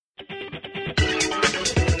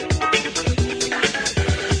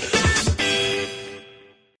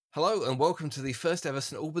Hello and welcome to the first ever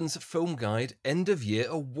St Albans Film Guide End of Year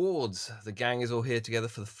Awards. The gang is all here together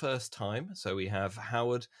for the first time. So we have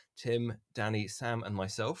Howard, Tim, Danny, Sam and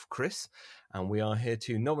myself, Chris. And we are here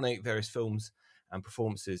to nominate various films and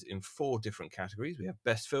performances in 4 different categories. We have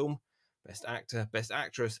Best Film, Best Actor, Best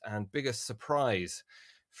Actress and Biggest Surprise.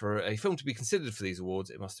 For a film to be considered for these awards,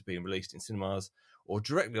 it must have been released in cinemas or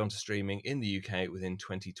directly onto streaming in the UK within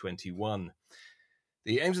 2021.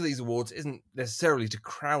 The aims of these awards isn't necessarily to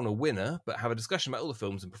crown a winner, but have a discussion about all the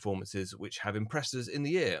films and performances which have impressed us in the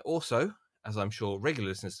year. Also, as I'm sure regular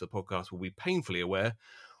listeners to the podcast will be painfully aware,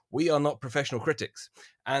 we are not professional critics,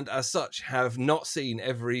 and as such have not seen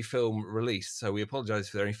every film released, so we apologise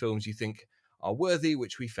if there are any films you think are worthy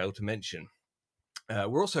which we failed to mention.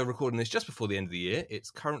 We're also recording this just before the end of the year. It's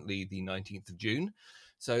currently the 19th of June,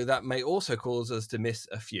 so that may also cause us to miss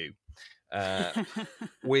a few.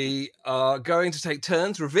 We are going to take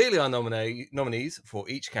turns revealing our nominees for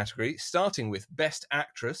each category, starting with Best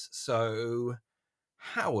Actress. So,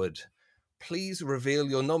 Howard, please reveal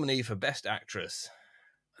your nominee for Best Actress.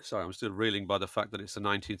 Sorry, I'm still reeling by the fact that it's the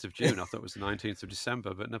 19th of June. I thought it was the 19th of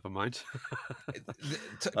December, but never mind.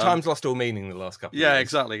 Time's lost all meaning in the last couple of years. Yeah,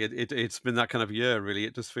 exactly. It's been that kind of year, really.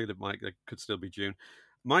 It does feel like it could still be June.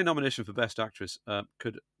 My nomination for Best Actress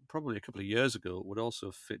could probably a couple of years ago would also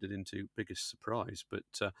have fitted into Biggest Surprise. But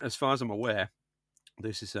as far as I'm aware,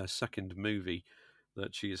 this is her second movie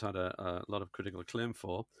that she has had a lot of critical acclaim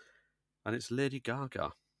for. And it's Lady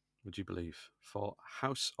Gaga, would you believe, for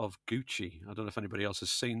House of Gucci. I don't know if anybody else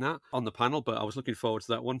has seen that on the panel, but I was looking forward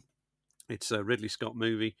to that one. It's a Ridley Scott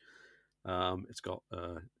movie. It's got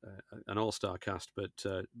an all-star cast, but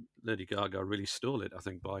Lady Gaga really stole it, I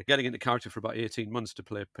think, by getting into character for about 18 months to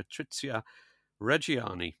play Patrizia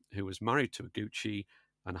Reggiani, who was married to a Gucci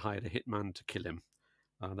and hired a hitman to kill him.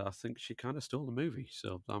 And I think she kind of stole the movie,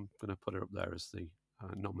 so I'm going to put her up there as the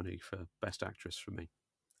nominee for Best Actress for me.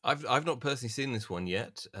 I've not personally seen this one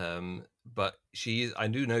yet, but she is. I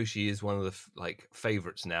do know she is one of the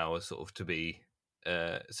favourites now, as sort of to be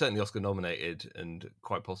certainly Oscar nominated and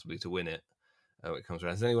quite possibly to win it when it comes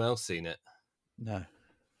around. Has anyone else seen it? No,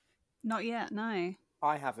 not yet. No,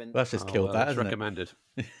 I haven't. well, that's just killed that. It's Hasn't recommended.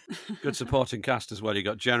 Good supporting cast as well. You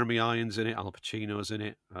got Jeremy Irons in it, Al Pacino's in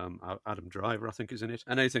it, Adam Driver I think is in it,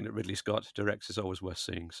 and anything that Ridley Scott directs is always worth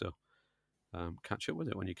seeing. So. Catch up with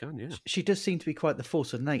it when you can, yeah. She does seem to be quite the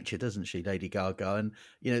force of nature, doesn't she, Lady Gaga? And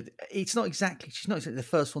she's not exactly the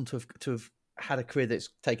first one to have had a career that's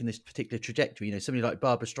taken this particular trajectory. Somebody like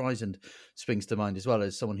Barbara Streisand springs to mind as well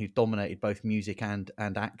as someone who dominated both music and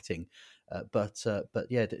acting. But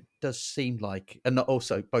yeah, it does seem like, and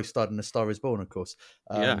also both starred in A Star Is Born, of course.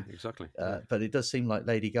 Yeah, exactly. But it does seem like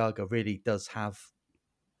Lady Gaga really does have,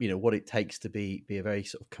 what it takes to be a very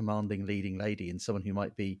sort of commanding leading lady and someone who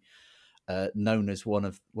might be known as one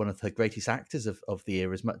of her greatest actors of the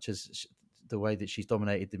year, as much as the way that she's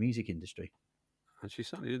dominated the music industry. And she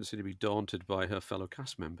certainly didn't seem to be daunted by her fellow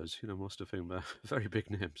cast members, most of whom are very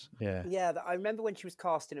big names. Yeah, I remember when she was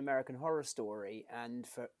cast in American Horror Story and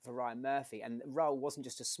for Ryan Murphy, and the role wasn't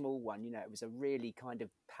just a small one, it was a really kind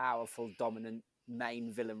of powerful, dominant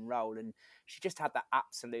main villain role, and she just had that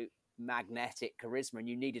absolute magnetic charisma, and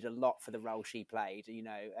you needed a lot for the role she played.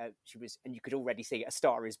 She was, and you could already see A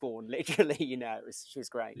Star Is Born. Literally, she was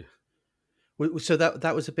great. Yeah. So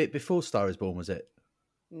that was a bit before Star Is Born, was it?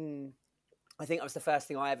 I think that was the first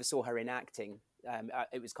thing I ever saw her in acting.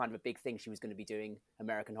 It was kind of a big thing. She was going to be doing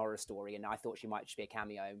American Horror Story, and I thought she might just be a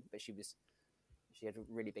cameo, but she had a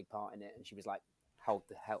really big part in it, and she was like held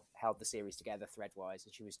the series together thread-wise,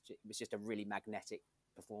 and it was just a really magnetic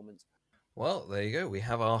performance. Well, there you go. We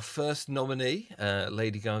have our first nominee,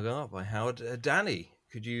 Lady Gaga by Howard. Danny,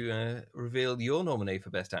 could you reveal your nominee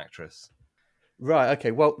for Best Actress? Right.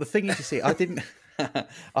 Okay. Well, the thing is, you see, I didn't,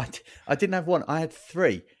 I didn't have one. I had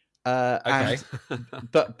 3. Okay.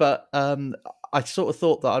 But I sort of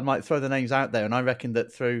thought that I might throw the names out there, and I reckon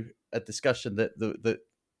that through a discussion that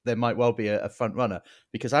there might well be a front runner,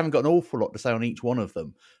 because I haven't got an awful lot to say on each one of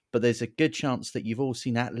them. But there's a good chance that you've all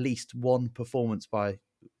seen at least one performance by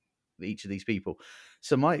each of these people.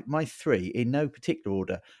 So my 3, in no particular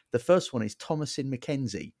order. The first one is Thomasin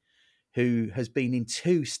McKenzie, who has been in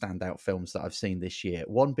 2 standout films that I've seen this year.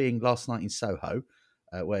 One being Last Night in Soho,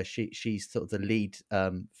 where she's sort of the lead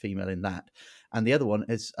female in that, and the other one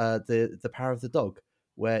is the Power of the Dog,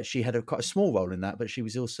 where she had quite a small role in that, but she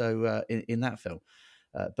was also in that film.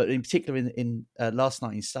 But in particular, in Last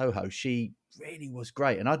Night in Soho, she really was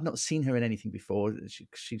great, and I'd not seen her in anything before.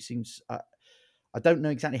 She seems. I don't know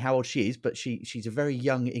exactly how old she is, but she's a very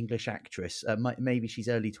young English actress. Maybe she's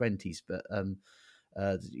early 20s, but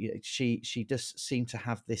she does seem to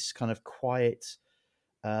have this kind of quiet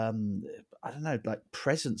I don't know, like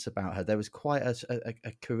presence about her. There was quite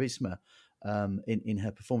a charisma in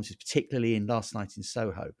her performances, particularly in Last Night in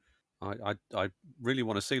Soho. I really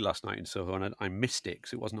want to see Last Night in Soho, and I missed it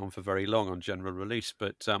because it wasn't on for very long on general release.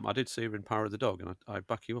 But I did see her in Power of the Dog, and I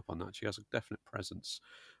back you up on that. She has a definite presence,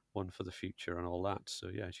 one for the future, and all that. So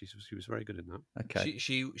yeah, she was very good in that. Okay,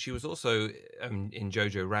 She was also in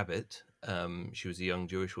Jojo Rabbit. She was a young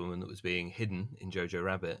Jewish woman that was being hidden in Jojo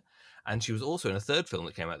Rabbit, and she was also in a third film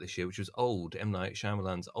that came out this year, which was Old, M. Night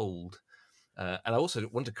Shyamalan's Old. And I also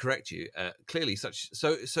want to correct you. Clearly,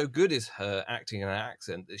 so good is her acting and her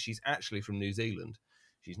accent that she's actually from New Zealand.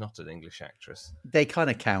 She's not an English actress. they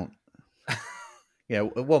kind of count.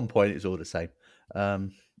 At one point it's all the same.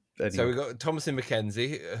 Anyway. So we've got Thomasin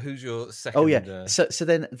McKenzie. Who's your second? Oh yeah. So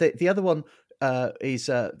then the other one is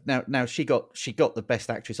now she got the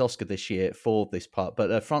Best Actress Oscar this year for this part,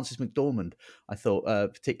 but Frances McDormand, I thought,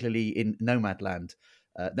 particularly in Nomadland.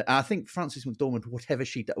 I think Frances McDormand, whatever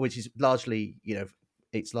she does, which is largely,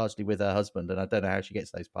 it's largely with her husband, and I don't know how she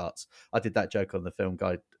gets those parts. I did that joke on the Film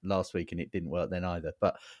Guide last week, and it didn't work then either.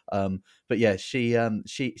 But yeah,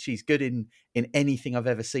 she's good in anything I've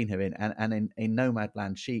ever seen her in, and in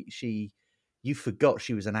Nomadland, you forgot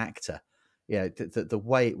she was an actor. Yeah, the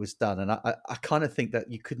way it was done, and I kind of think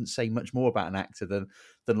that you couldn't say much more about an actor than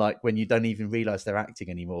like when you don't even realize they're acting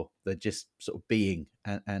anymore; they're just sort of being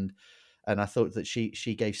and I thought that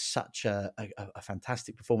she gave such a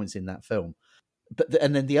fantastic performance in that film.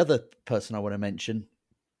 And then the other person I want to mention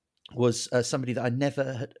was somebody that I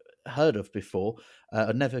never had heard of before.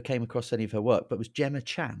 I never came across any of her work, but was Gemma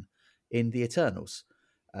Chan in The Eternals.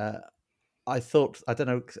 I thought, I don't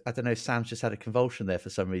know if Sam's just had a convulsion there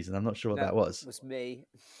for some reason. I'm not sure what that was. It was me.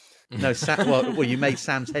 No, Sam, well, you made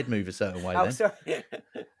Sam's head move a certain way. Oh, then. sorry.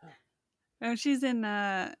 Oh, she's in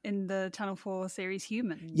the Channel 4 series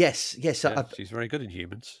Humans. Yes. Yeah, she's very good in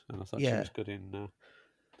Humans, and I thought she was good in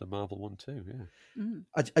the Marvel one too.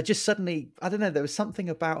 Yeah, I just suddenly, I don't know, there was something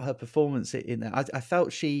about her performance in there. I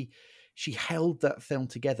felt she held that film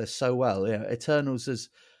together so well. Eternals is,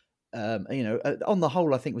 on the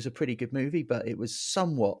whole, I think was a pretty good movie, but it was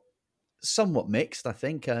somewhat mixed. I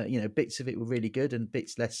think bits of it were really good and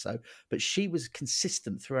bits less so, but she was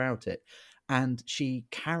consistent throughout it. And she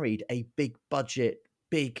carried a big budget,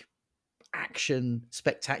 big action,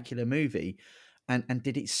 spectacular movie, and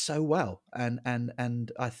did it so well. And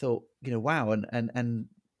I thought, wow. And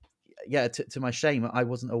yeah, to my shame, I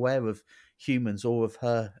wasn't aware of Humans or of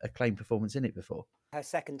her acclaimed performance in it before. Her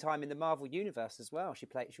second time in the Marvel universe as well. She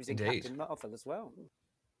was in Indeed. Captain Marvel as well.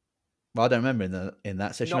 Well, I don't remember in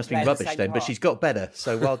that, so she Not must be playing the rubbish same then. But part. she's got better,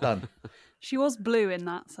 so well done. She was blue in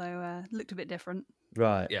that, so looked a bit different.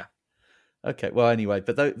 Right. Yeah. Okay. Well, anyway,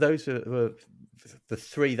 but those were the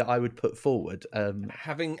three that I would put forward.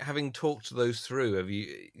 Having talked those through, are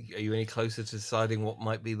you any closer to deciding what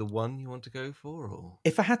might be the one you want to go for? Or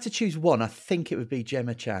If I had to choose one, I think it would be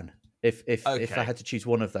Gemma Chan. If I had to choose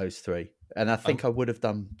one of those three, and I think I would have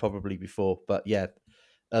done probably before, but yeah.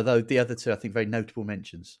 Although the other two, I think, very notable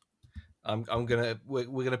mentions. we're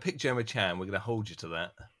gonna pick Gemma Chan. We're gonna hold you to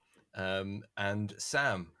that. And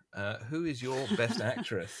Sam, who is your best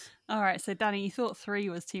actress? All right, so Danny, you thought 3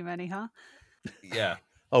 was too many, huh? Yeah.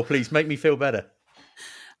 Oh, please make me feel better.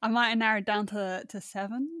 I might have narrowed down to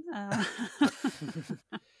 7.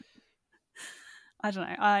 I don't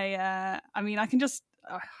know. I mean, I can just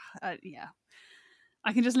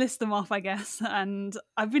I can just list them off, I guess. And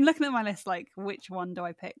I've been looking at my list, like, which one do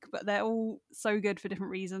I pick? But they're all so good for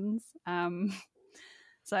different reasons.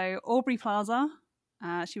 So Aubrey Plaza,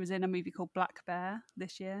 she was in a movie called Black Bear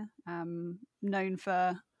this year, known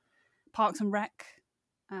for Parks and Rec,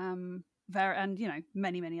 and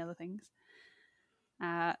many other things.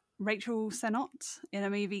 Rachel Sennott in a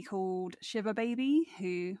movie called Shiver Baby,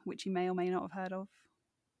 which you may or may not have heard of.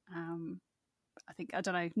 I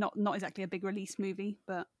don't know, not exactly a big release movie,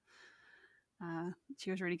 but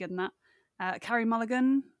she was really good in that. Carey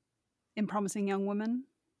Mulligan in Promising Young Woman.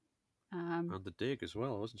 and The Dig as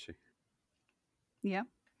well, wasn't she? Yeah.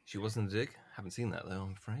 She was in The Dig. Haven't seen that though,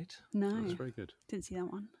 I'm afraid. No, That was very good. didn't see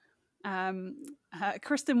that one.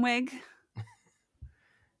 Kristen Wiig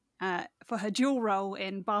for her dual role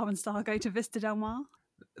in Barb and Star Go to Vista Del Mar.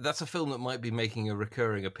 That's a film that might be making a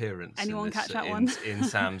recurring appearance. Anyone catch that one? in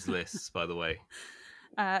Sam's lists, by the way.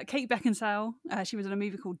 Kate Beckinsale, she was in a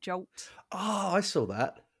movie called Jolt. Oh, I saw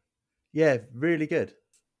that. Yeah, really good.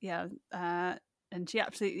 Yeah, and she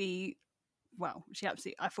absolutely,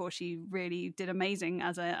 I thought she really did amazing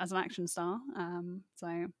as an action star.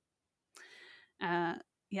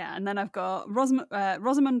 Yeah, and then I've got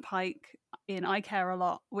Rosamund Pike in I Care a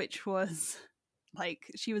Lot, which was like,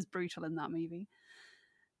 she was brutal in that movie.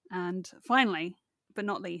 And finally, but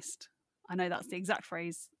not least, I know that's the exact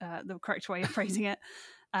phrase, the correct way of phrasing it.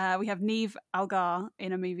 We have Niamh Algar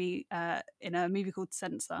in a movie called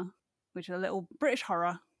Censor, which is a little British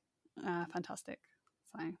horror. Fantastic.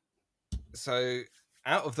 So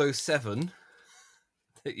out of those 7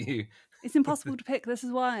 that you, it's impossible to pick. This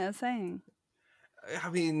is why I was saying. I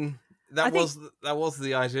mean, that was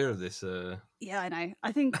the idea of this. Yeah, I know.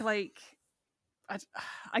 I think like,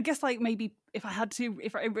 I guess like maybe if I had to,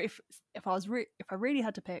 if I really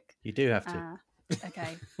had to pick, you do have to.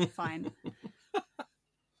 Okay, fine.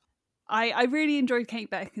 I really enjoyed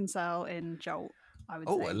Kate Beckinsale in Jolt. I would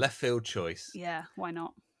say. Oh, a left field choice. Yeah, why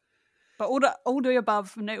not? But all the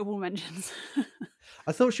above notable mentions.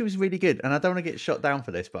 I thought she was really good, and I don't want to get shot down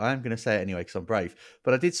for this, but I am going to say it anyway because I'm brave.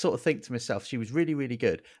 But I did sort of think to myself, she was really, really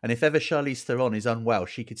good. And if ever Charlize Theron is unwell,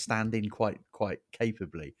 she could stand in quite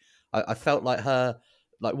capably. I felt like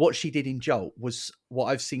what she did in Jolt was what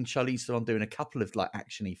I've seen Charlize Theron do in a couple of like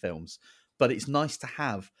actiony films. But it's nice to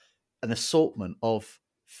have an assortment of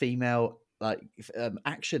female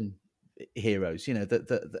action heroes, you know,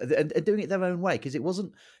 and doing it their own way, because it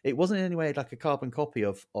wasn't in any way like a carbon copy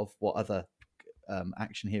of what other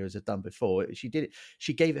action heroes had done before. She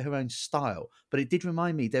gave it her own style, but it did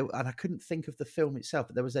remind me and I couldn't think of the film itself,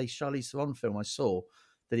 but there was a Charlize Theron film I saw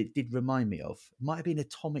that it did remind me of. It might have been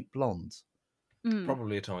Atomic Blonde.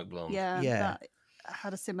 Probably Atomic Blonde. Yeah, that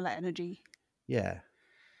had a similar energy. Yeah.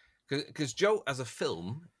 Because Jolt as a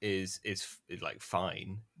film is like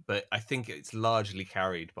fine, but I think it's largely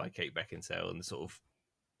carried by Kate Beckinsale and the sort of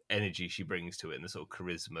energy she brings to it and the sort of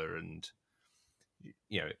charisma. And,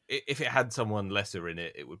 you know, if it had someone lesser in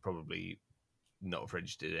it, it would probably not have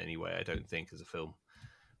registered anyway, I don't think, as a film.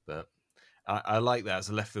 But I like that as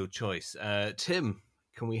a left field choice. Tim,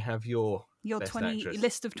 can we have your best 20 actress?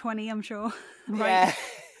 List of 20, I'm sure. Right. Yeah.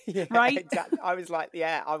 Yeah, right. Exactly. I was like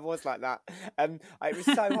that. It was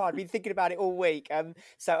so hard. I've been thinking about it all week.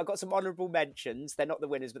 So I've got some honourable mentions. They're not the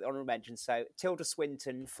winners, but the honourable mentions. So Tilda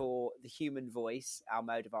Swinton for The Human Voice,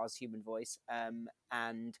 Almodovar's Human Voice,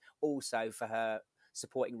 and also for her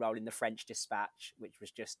supporting role in The French Dispatch, which was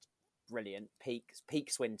just brilliant. Peak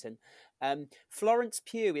Swinton. Florence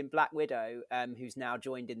Pugh in Black Widow, who's now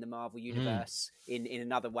joined in the Marvel Universe in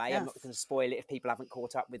another way. Yes. I'm not going to spoil it if people haven't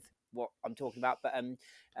caught up with what I'm talking about, but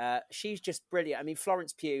she's just brilliant. I mean,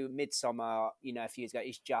 Florence Pugh, Midsommar, you know, a few years ago,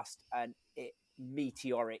 is just a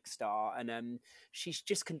meteoric star, and she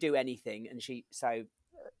just can do anything. And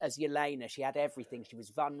as Yelena, she had everything. She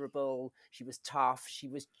was vulnerable, she was tough, she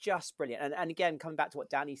was just brilliant. And again, coming back to what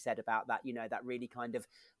Danny said about that, you know, that really kind of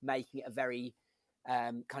making it a very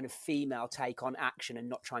kind of female take on action and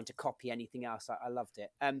not trying to copy anything else. I loved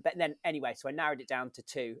it. But then anyway, so I narrowed it down to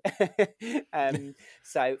 2.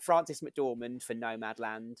 So Frances McDormand for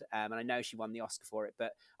Nomadland, and I know she won the Oscar for it,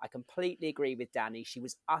 but I completely agree with Danny. She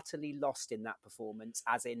was utterly lost in that performance,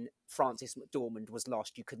 as in Frances McDormand was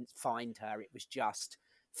lost. You couldn't find her. It was just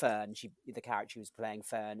Fern. The character who was playing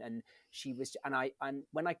Fern, and she was. And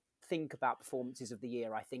when I think about performances of the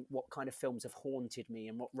year, I think what kind of films have haunted me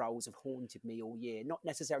and what roles have haunted me all year. Not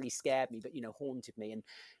necessarily scared me, but, you know, haunted me. And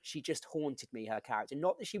she just haunted me, her character.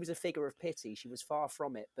 Not that she was a figure of pity, she was far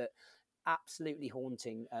from it, but absolutely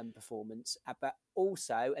haunting performance. But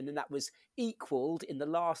also, and then that was equaled in the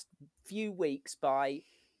last few weeks by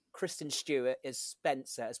Kristen Stewart as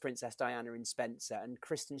Spencer, as Princess Diana in Spencer. And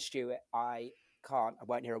Kristen Stewart, I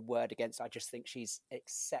won't hear a word against. I just think she's an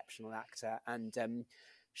exceptional actor. And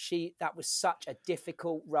that was such a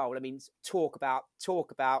difficult role. I mean, talk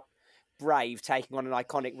about brave taking on an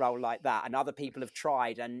iconic role like that. And other people have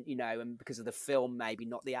tried, and, you know, and because of the film, maybe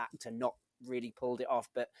not the actor, not really pulled it off.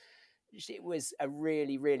 But it was a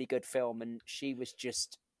really, really good film, and she was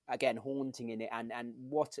just, again, haunting in it. And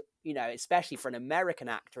what, you know, especially for an American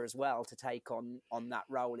actor as well to take on that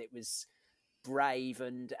role, it was brave,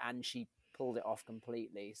 and she pulled it off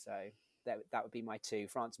completely. So that would be my 2: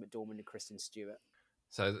 Frances McDormand and Kristen Stewart.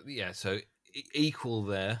 So yeah, so equal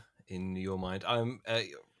there in your mind.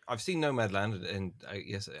 I've seen Nomadland, and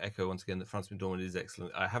yes, I echo once again that Frances McDormand is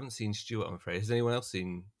excellent. I haven't seen Stewart, I'm afraid. Has anyone else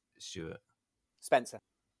seen Stewart? Spencer.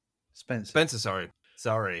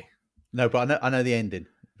 Sorry. No, but I know the ending,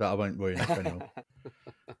 but I won't worry enough anymore.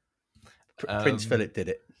 Prince Philip did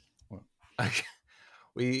it. Okay.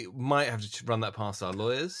 We might have to run that past our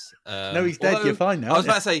lawyers. No, he's dead. You're fine now. I was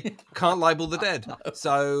about to say, can't libel the dead.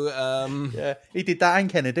 So yeah, he did that, and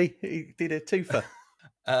Kennedy. He did a twofer.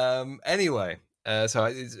 Anyway,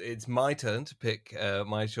 so it's my turn to pick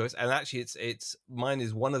my choice, and actually, it's mine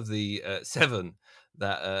is one of the 7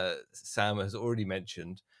 that Sam has already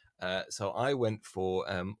mentioned. So I went for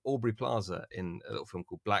Aubrey Plaza in a little film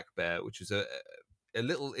called Black Bear, which was a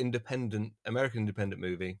little American independent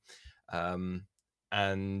movie,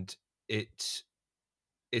 and it's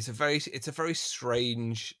a very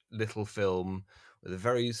strange little film with a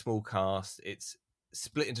very small cast. It's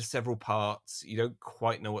split into several parts. You don't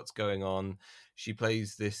quite know what's going on. She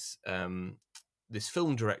plays this this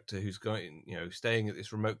film director who's staying at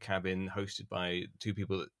this remote cabin hosted by two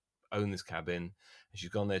people that own this cabin, and she's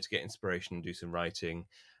gone there to get inspiration and do some writing,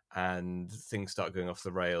 and things start going off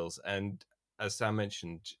the rails. And as Sam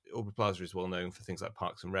mentioned, Aubrey Plaza is well known for things like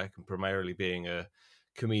Parks and Rec and primarily being a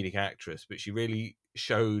comedic actress, but she really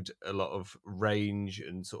showed a lot of range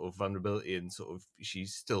and sort of vulnerability, and sort of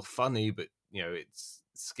she's still funny, but it's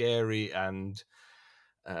scary and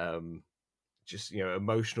just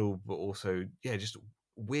emotional, but also just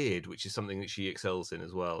weird, which is something that she excels in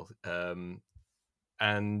as well.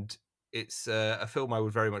 And it's a film I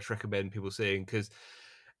would very much recommend people seeing, because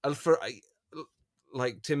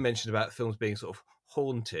like Tim mentioned about films being sort of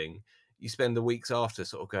haunting, you spend the weeks after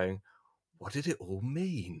sort of going, what did it all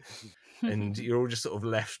mean? And you're all just sort of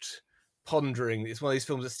left pondering. It's one of these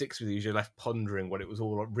films that sticks with you. You're left pondering what it was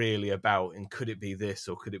all really about, and could it be this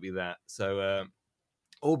or could it be that? So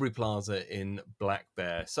Aubrey Plaza in Black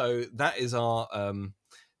Bear. So that is our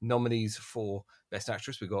nominees for Best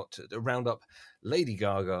Actress. We got to round up Lady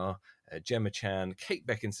Gaga, Gemma Chan, Kate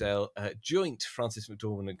Beckinsale, joint Frances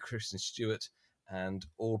McDormand and Kristen Stewart, and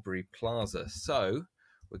Aubrey Plaza. So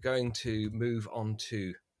we're going to move on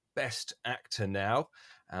to Best Actor now.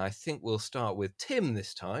 I think we'll start with Tim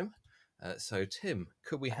this time. So Tim,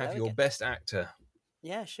 could we have your Best Actor?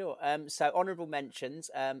 Yeah, sure. So honourable mentions,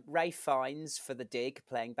 Ray Fiennes for The Dig,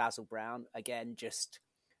 playing Basil Brown. Again, just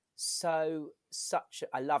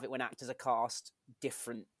I love it when actors are cast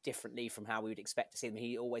differently from how we would expect to see them.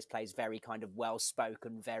 He always plays very kind of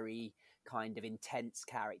well-spoken, very kind of intense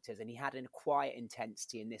characters, and he had a quiet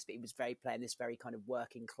intensity in this, but he was playing this very kind of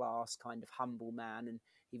working class, kind of humble man, and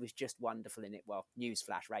he was just wonderful in it. Well,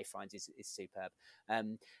 newsflash, Ray Fiennes is superb.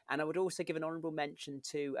 And I would also give an honourable mention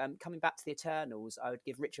to, coming back to the Eternals, I would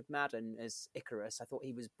give Richard Madden as Icarus. I thought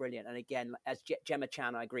he was brilliant. And again, as Gemma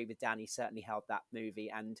Chan, I agree with Danny, certainly held that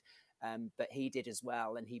movie, and but he did as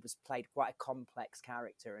well. And he played quite a complex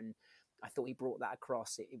character, and I thought he brought that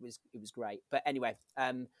across. It was great. But anyway,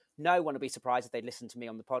 no one will be surprised if they listen to me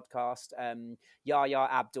on the podcast. Yahya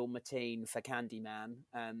Abdul-Mateen for Candyman,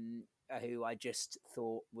 who I just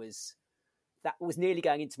thought was nearly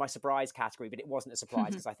going into my surprise category, but it wasn't a surprise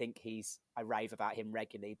because I think I rave about him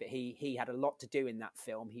regularly, but he had a lot to do in that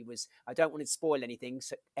film. I don't want to spoil anything,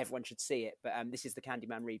 so everyone should see it, but this is the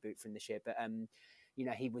Candyman reboot from this year, but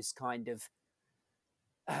he was kind of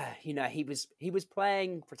he was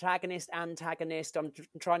playing protagonist, antagonist. I'm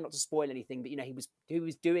trying not to spoil anything, but he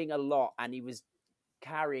was doing a lot, and he was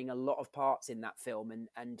carrying a lot of parts in that film,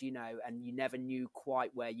 and you never knew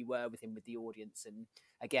quite where you were with him, with the audience, and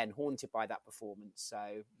again, haunted by that performance.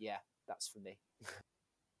 So yeah, that's for me.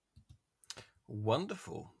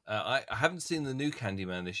 Wonderful. I haven't seen the new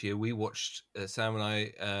Candyman this year. We watched, Sam and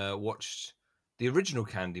I watched the original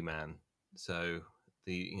Candyman, so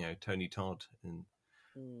the Tony Todd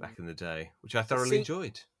back in the day, which I thoroughly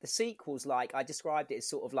enjoyed. The sequel's like, I described it as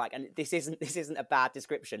sort of like, and this isn't a bad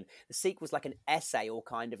description, the sequel's like an essay or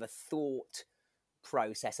kind of a thought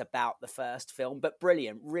process about the first film, but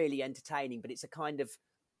brilliant, really entertaining, but it's a kind of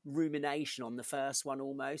rumination on the first one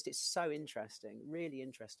almost. It's so interesting, really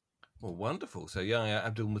interesting. Well, wonderful. So Yahya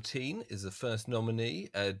Abdul-Mateen is the first nominee.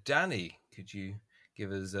 Danny, could you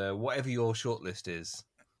give us whatever your shortlist is?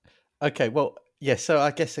 Okay, well, yeah, so I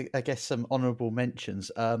guess some honourable mentions.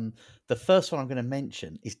 The first one I'm going to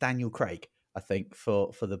mention is Daniel Craig, I think,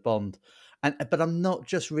 for the Bond, but I'm not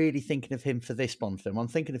just really thinking of him for this Bond film. I'm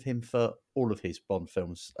thinking of him for all of his Bond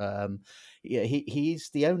films. He's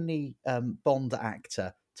the only Bond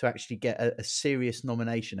actor to actually get a serious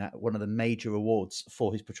nomination at one of the major awards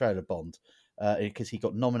for his portrayal of Bond, because he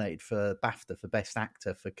got nominated for BAFTA for Best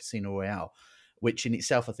Actor for Casino Royale, which in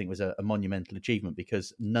itself I think was a monumental achievement,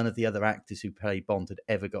 because none of the other actors who played Bond had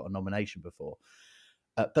ever got a nomination before.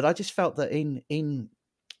 But I just felt that in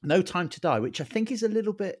No Time to Die, which I think is a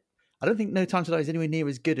little bit... I don't think No Time to Die is anywhere near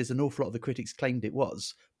as good as an awful lot of the critics claimed it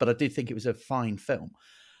was, but I did think it was a fine film.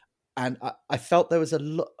 And I felt there was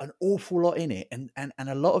an awful lot in it, and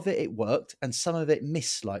a lot of it worked, and some of it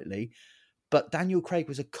missed slightly. but Daniel Craig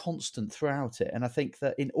was a constant throughout it. And I think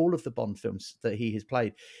that in all of the Bond films that he has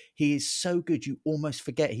played, he is so good you almost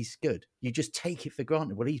forget he's good. You just take it for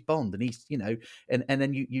granted. Well, he's Bond, and he's, and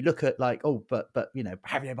then you look at like, oh, but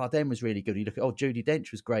Javier Bardem was really good. You look at, oh, Judi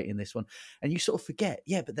Dench was great in this one, and you sort of forget,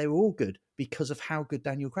 yeah, but they were all good because of how good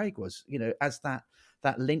Daniel Craig was, as that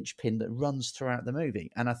linchpin that runs throughout the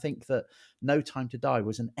movie. And I think that No Time to Die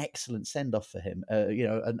was an excellent send-off for him.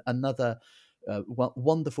 Another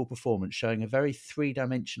wonderful performance, showing a very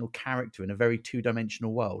three-dimensional character in a very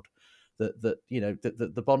two-dimensional world.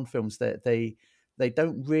 The Bond films, they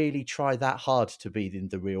don't really try that hard to be in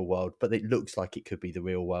the real world, but it looks like it could be the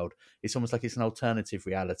real world. It's almost like it's an alternative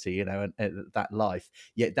reality, and that life.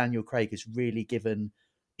 Yet Daniel Craig has really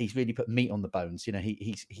he's really put meat on the bones.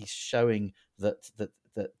 He's showing that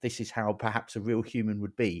this is how perhaps a real human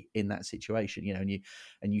would be in that situation.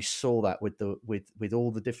 And you saw that with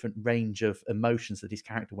all the different range of emotions that his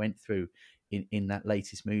character went through in that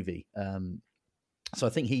latest movie. So I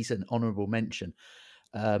think he's an honourable mention.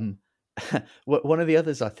 One of the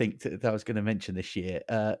others I think that I was going to mention this year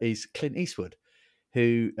is Clint Eastwood,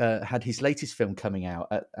 who had his latest film coming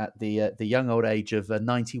out at the young old age of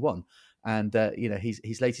 91. And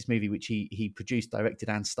his latest movie, which he produced, directed,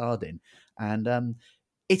 and starred in, and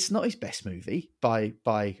it's not his best movie by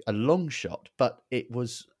a long shot, but it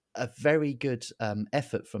was a very good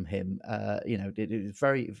effort from him. It was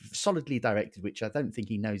very solidly directed, which I don't think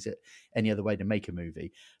he knows it any other way to make a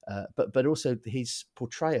movie. But also his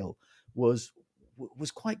portrayal was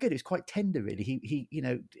quite good. It was quite tender, really. He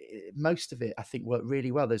most of it I think worked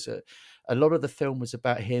really well. There's a lot of the film was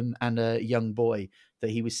about him and a young boy that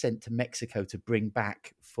he was sent to Mexico to bring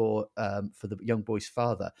back for the young boy's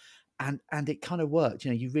father. And it kind of worked.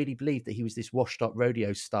 You really believed that he was this washed up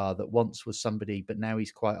rodeo star that once was somebody, but now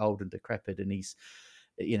he's quite old and decrepit, and he's,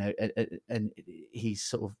 and he's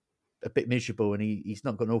sort of a bit miserable, and he's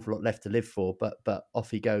not got an awful lot left to live for. But off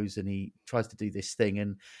he goes, and he tries to do this thing,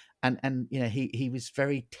 and he was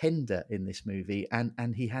very tender in this movie,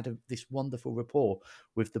 and he had this wonderful rapport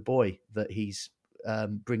with the boy that he's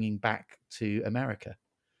bringing back to America.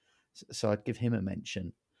 So I'd give him a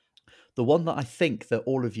mention. The one that I think that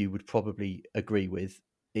all of you would probably agree with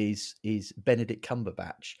is Benedict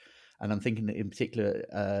Cumberbatch. And I'm thinking that in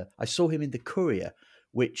particular, I saw him in The Courier,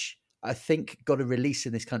 which I think got a release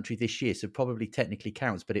in this country this year, so probably technically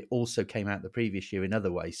counts, but it also came out the previous year in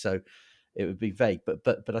other ways, so it would be vague.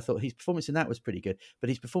 But I thought his performance in that was pretty good. But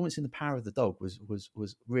his performance in The Power of the Dog was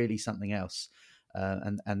really something else.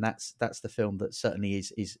 And that's the film that certainly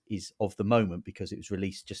is of the moment, because it was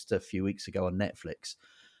released just a few weeks ago on Netflix.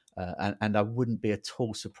 And I wouldn't be at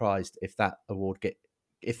all surprised if that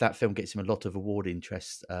film gets him a lot of award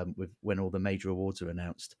interest when all the major awards are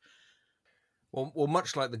announced. Well,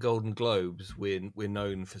 much like the Golden Globes, we're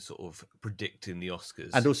known for sort of predicting the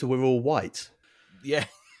Oscars, and also we're all white. Yeah,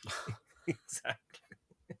 exactly.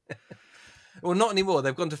 Well, not anymore.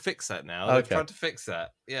 They've gone to fix that now. Okay. They've tried to fix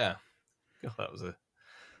that. Yeah, God, that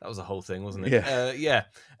was a whole thing, wasn't it? Yeah.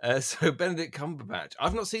 So Benedict Cumberbatch.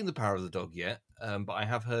 I've not seen The Power of the Dog yet, but I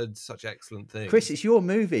have heard such excellent things. Chris, it's your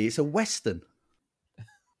movie. It's a Western.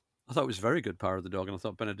 I thought it was very good, Power of the Dog, and I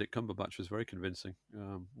thought Benedict Cumberbatch was very convincing,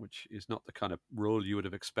 which is not the kind of role you would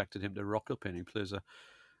have expected him to rock up in. He plays a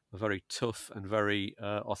very tough and very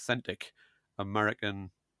authentic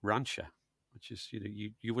American rancher, which is,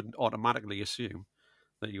 you wouldn't automatically assume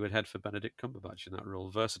that you would head for Benedict Cumberbatch in that role,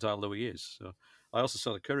 versatile though he is. So I also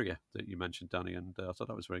saw The Courier that you mentioned, Danny, and I thought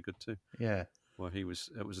that was very good too. Yeah, where it was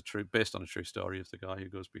based on a true story of the guy who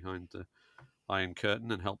goes behind the Iron Curtain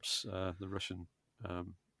and helps the Russian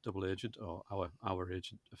double agent, or our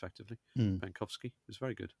agent, effectively, Penkovsky. It was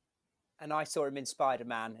very good. And I saw him in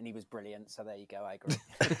Spider-Man, and he was brilliant. So there you go. I agree.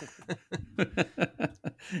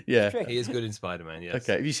 Yeah, he is good in Spider-Man. Yes.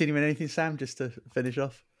 Okay. Have you seen him in anything, Sam? Just to finish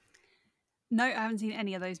off. No, I haven't seen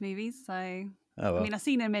any of those movies. So Oh, well. I mean, I've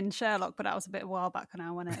seen him in Sherlock, but that was a bit a while back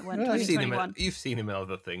now when it went 2021. You've seen him in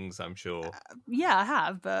other things, I'm sure. Yeah, I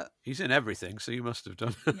have, but he's in everything, so you must have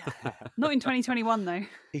done. Yeah. Not in 2021 though.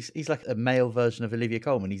 He's like a male version of Olivia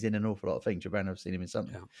Colman. He's in an awful lot of things. I've seen him in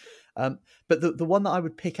something. Yeah. But the one that I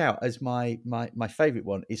would pick out as my favourite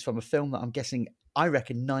one is from a film that I'm guessing, I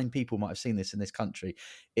reckon 9 people might have seen this in this country.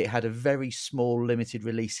 It had a very small limited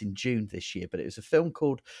release in June this year, but it was a film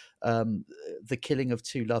called The Killing of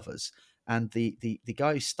Two Lovers. And the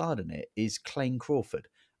guy who starred in it is Clayne Crawford.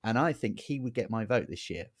 And I think he would get my vote this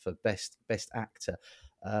year for best actor.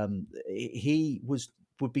 He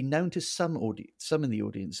would be known to some in the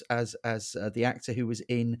audience as the actor who was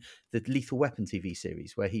in the Lethal Weapon TV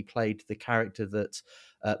series, where he played the character that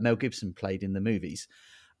Mel Gibson played in the movies.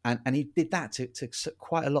 And he did that to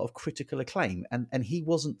quite a lot of critical acclaim. And he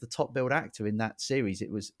wasn't the top billed actor in that series.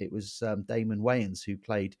 It was Damon Wayans who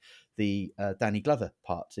played the Danny Glover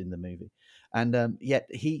part in the movie, and yet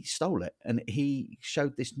he stole it, and he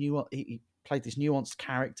showed this new. He played this nuanced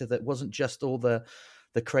character that wasn't just all the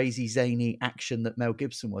crazy zany action that Mel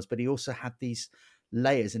Gibson was, but he also had these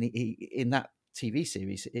layers. And he in that TV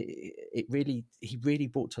series, he really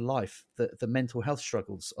brought to life the mental health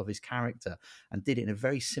struggles of his character, and did it in a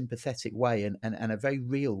very sympathetic way and a very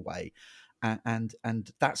real way. And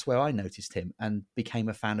that's where I noticed him and became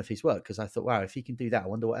a fan of his work, because I thought, wow, if he can do that, I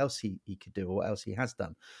wonder what else he could do, or what else he has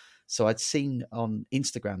done. So I'd seen on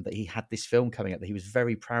Instagram that he had this film coming out that he was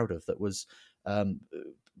very proud of, that was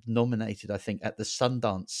nominated, I think, at the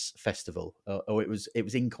Sundance Festival, or it was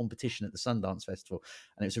in competition at the Sundance Festival,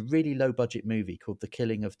 and it was a really low budget movie called The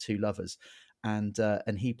Killing of Two Lovers, and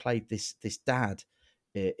he played this dad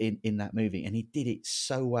in that movie, and he did it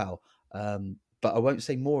so well. But I won't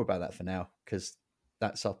say more about that for now, because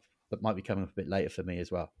that might be coming up a bit later for me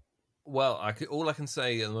as well. Well, all I can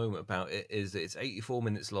say at the moment about it is that it's 84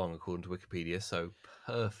 minutes long, according to Wikipedia, so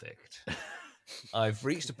perfect. I've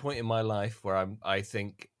reached a point in my life where I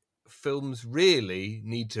think films really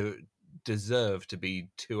deserve to be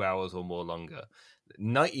 2 hours or more longer.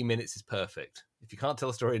 90 minutes is perfect. If you can't tell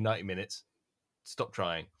a story in 90 minutes, stop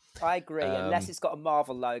trying. I agree. Unless it's got a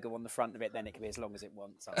Marvel logo on the front of it, then it can be as long as it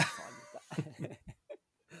wants. I'm fine with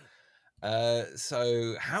that.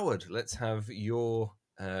 So, Howard, let's have your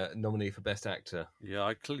nominee for Best Actor. Yeah,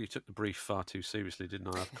 I clearly took the brief far too seriously,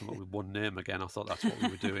 didn't I? I've come up with one name again. I thought that's what we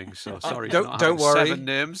were doing. So sorry, don't worry. 7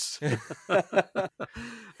 names.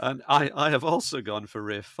 And I have also gone for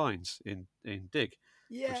Ralph Fiennes in Dig,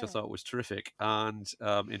 which I thought was terrific, and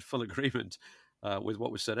in full agreement with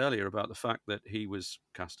what was said earlier about the fact that he was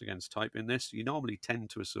cast against type in this. You normally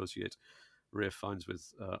tend to associate Ralph Fiennes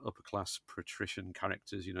with upper class patrician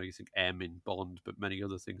characters. You know, you think M in Bond, but many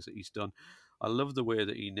other things that he's done. I love the way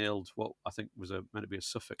that he nailed what I think was meant to be a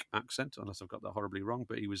Suffolk accent, unless I've got that horribly wrong.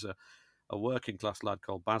 But he was a working class lad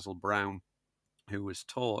called Basil Brown, who was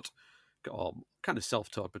taught, or kind of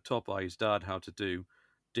self-taught, but taught by his dad how to do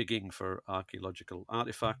digging for archaeological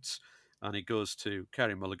artifacts. And he goes to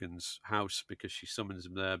Carey Mulligan's house because she summons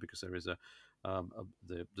him there, because there is the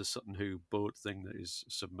Sutton Hoo boat thing that is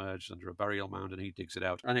submerged under a burial mound, and he digs it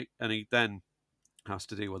out. And he then has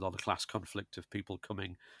to deal with all the class conflict of people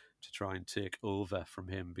coming to try and take over from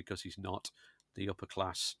him, because he's not the upper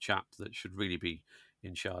class chap that should really be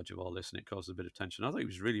in charge of all this, and it causes a bit of tension. I thought he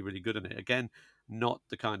was really, really good in it. Again, not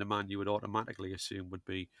the kind of man you would automatically assume would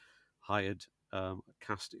be hired,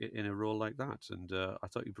 cast in a role like that. And I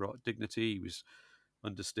thought he brought dignity. He was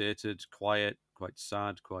understated, quiet, quite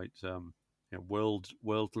sad, quite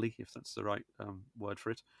worldly, if that's the right word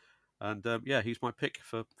for it. And he's my pick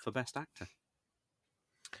for Best Actor.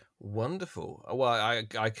 Wonderful. Well,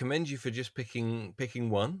 I commend you for just picking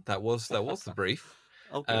one. That was the brief.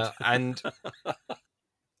 Oh, good. And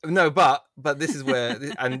no, but this is where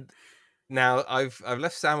and now I've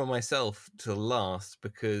left Sam and myself to last,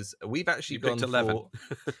 because we've actually gone for 11.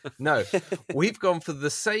 No, we've gone for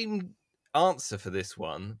the same answer for this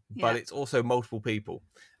one, but it's also multiple people.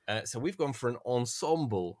 So we've gone for an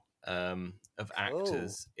ensemble of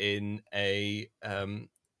actors in a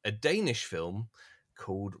Danish film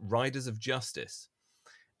called Riders of Justice,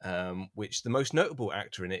 which the most notable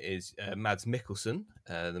actor in it is Mads Mikkelsen,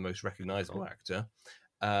 the most recognizable actor.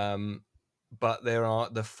 But there are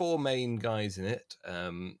the 4 main guys in it,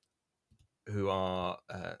 who are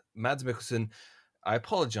Mads Mikkelsen. I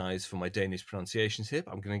apologize for my Danish pronunciations here,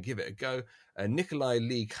 but I'm going to give it a go. Nikolai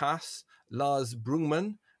Lee Kaas, Lars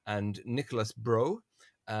Brungman, and Nicholas Bro.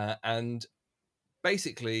 And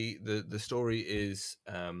basically, the story is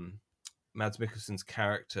Mads Mikkelsen's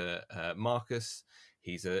character, Marcus.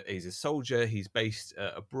 He's a soldier. He's based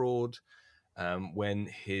abroad when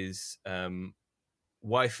his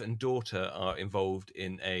wife and daughter are involved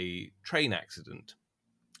in a train accident,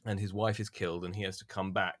 and his wife is killed, and he has to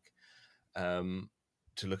come back to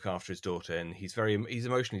look after his daughter. And he's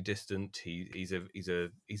emotionally distant. He's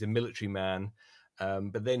a military man,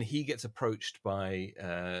 but then he gets approached by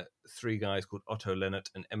 3 guys called Otto Lennart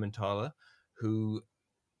and Emmentaler, who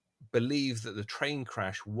believe that the train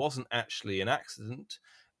crash wasn't actually an accident,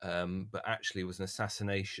 but actually was an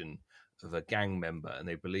assassination of a gang member, and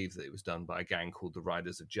they believe that it was done by a gang called the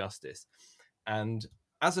Riders of Justice. And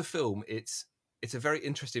as a film, it's a very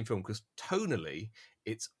interesting film, because tonally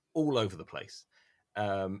it's all over the place.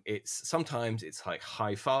 Sometimes it's like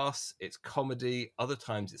high farce, it's comedy, other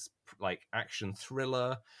times it's like action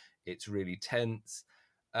thriller, it's really tense,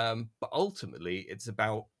 but ultimately it's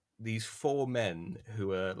about these four men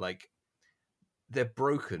who are like, they're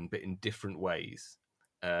broken but in different ways.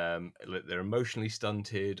 They're emotionally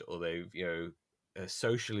stunted, or they've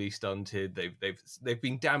socially stunted. They've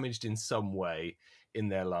been damaged in some way in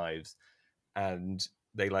their lives, and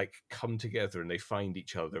they like come together and they find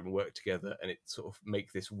each other and work together, and it sort of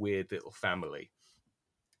make this weird little family.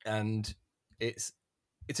 And it's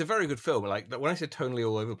a very good film. Like, when I said tonally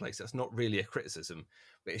all over the place, that's not really a criticism,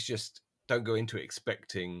 but it's just, don't go into it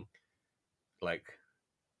expecting like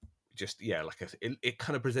just it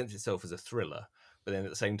kind of presents itself as a thriller, but then at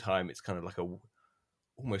the same time it's kind of like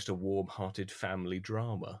almost a warm-hearted family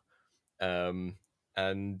drama.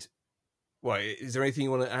 And well, is there anything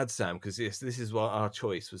you want to add, Sam? Because this is what our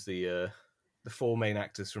choice was, the four main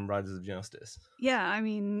actors from Riders of Justice. Yeah, I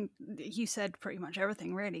mean, you said pretty much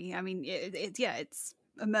everything, really. I mean, it's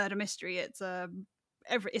a murder mystery. It's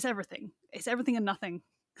everything. It's everything and nothing.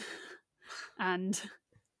 And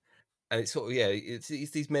it's sort of, it's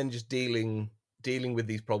these men just dealing with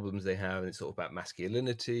these problems they have, and it's sort of about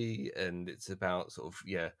masculinity, and it's about sort of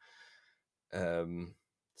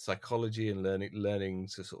psychology and learning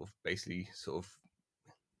to sort of basically sort of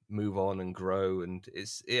move on and grow. And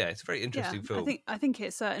it's a very interesting film. I think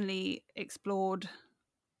it certainly explored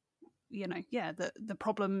the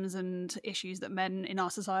problems and issues that men in our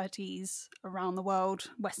societies around the world,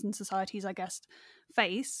 Western societies I guess,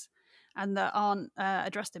 face, and that aren't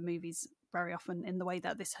addressed in movies very often in the way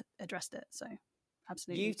that this addressed it. So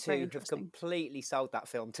absolutely, you two have completely sold that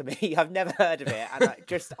film to me. I've never heard of it, and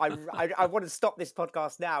I want to stop this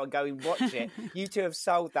podcast now and go and watch it. You two have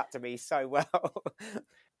sold that to me so well.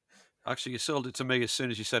 Actually, you sold it to me as soon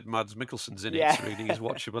as you said Mads Mikkelsen's in it. Yeah. Really, he's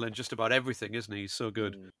watchable in just about everything, isn't he? He's so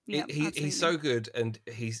good. Yeah, he's so good, and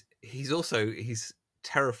he's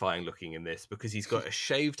terrifying looking in this, because he's got a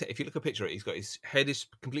shaved. If you look at a picture of it, he's got his head is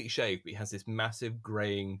completely shaved, but he has this massive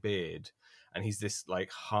graying beard, and he's this like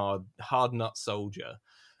hard nut soldier,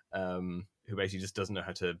 who basically just doesn't know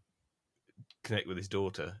how to connect with his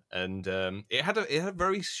daughter. And it had a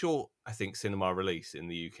very short, I think, cinema release in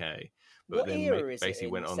the UK. But what then era is basically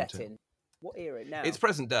it went on set to. in? What era now? It's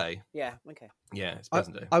present day. Yeah. Okay. Yeah, it's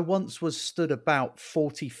present day. I once was stood about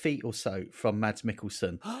 40 feet or so from Mads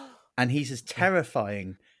Mikkelsen, and he's as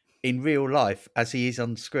terrifying in real life as he is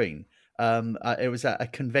on screen. It was at a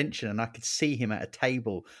convention, and I could see him at a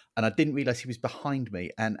table, and I didn't realize he was behind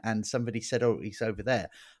me. And somebody said, "Oh, he's over there,"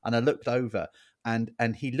 and I looked over, and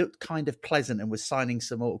he looked kind of pleasant and was signing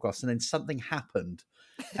some autographs, and then something happened.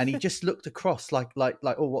 And he just looked across like,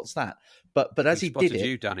 oh, what's that? But as he did it,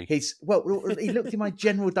 you, Danny. he looked in my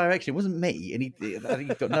general direction. It wasn't me, and he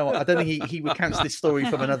got no. I don't think he recounts this story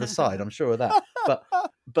from another side. I'm sure of that.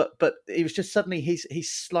 But it was just suddenly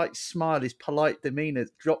his slight smile, his polite demeanor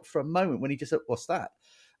dropped for a moment when he just said, "What's that?"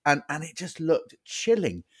 And it just looked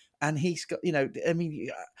chilling. And he's got, I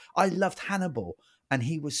mean, I loved Hannibal. And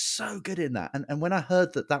he was so good in that. And when I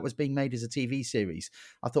heard that was being made as a TV series,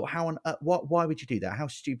 I thought, why would you do that? How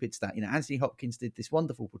stupid's that? Anthony Hopkins did this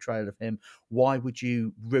wonderful portrayal of him. Why would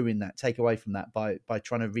you ruin that, take away from that by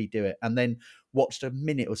trying to redo it? And then watched a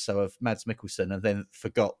minute or so of Mads Mikkelsen, and then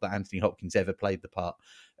forgot that Anthony Hopkins ever played the part.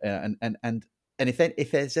 And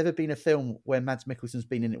if there's ever been a film where Mads Mikkelsen's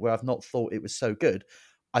been in it where I've not thought it was so good,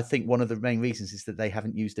 I think one of the main reasons is that they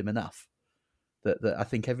haven't used him enough. That I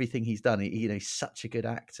think everything he's done, he's such a good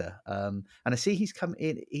actor. And I see he's come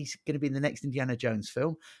in. He's going to be in the next Indiana Jones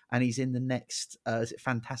film, and he's in the next is it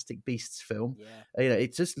Fantastic Beasts film. Yeah.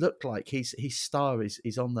 It just looked like his star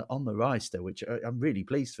is on the rise still, which I'm really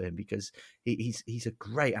pleased for him, because he's a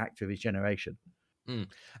great actor of his generation.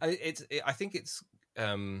 I think it's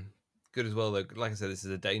good as well, though. Like I said, this is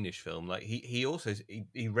a Danish film. Like he also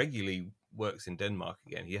regularly works in Denmark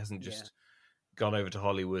again. He hasn't just gone over to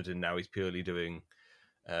Hollywood and now he's purely doing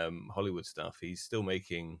Hollywood stuff. He's still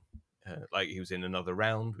making like he was in Another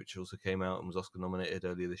Round, which also came out and was Oscar nominated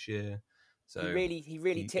earlier this year. So he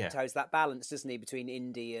really tiptoes that balance, doesn't he, between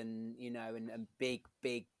indie and and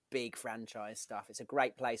big franchise stuff. It's a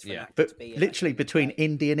great place for an actor to be in. Literally between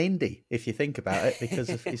indie and indie, if you think about it, because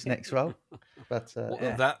of his next role. But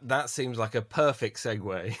that seems like a perfect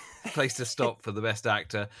segue place to stop for the best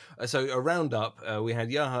actor. So a roundup, we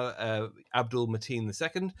had Yahya Abdul-Mateen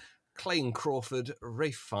II, Clayne Crawford,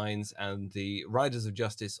 Ralph Fiennes, and the Riders of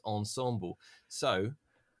Justice ensemble. So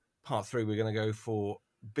part 3, we're going to go for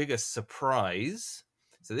biggest surprise.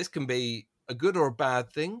 So this can be a good or a bad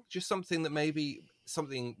thing, just something that maybe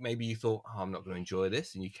you thought, I'm not going to enjoy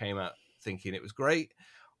this, and you came out thinking it was great,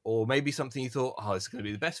 or maybe something you thought, this is going to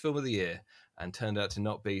be the best film of the year, and turned out to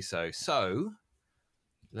not be so. So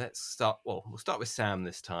let's start. Well, we'll start with Sam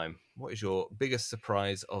this time. What is your biggest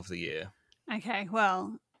surprise of the year? Okay,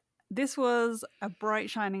 well, this was a bright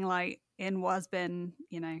shining light in what has been,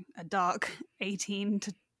 a dark 18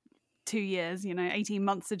 to 2 years, 18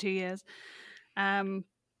 months to 2 years. So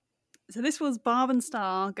this was Barb and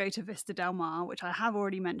Star Go to Vista Del Mar, which I have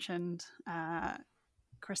already mentioned.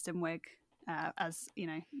 Kristen Wiig as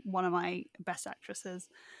one of my best actresses,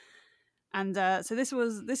 and so this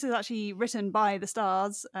is actually written by the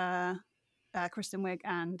stars, Kristen Wiig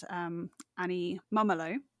and Annie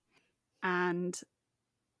Mumolo, and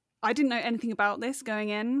I didn't know anything about this going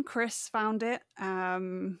in. Chris found it,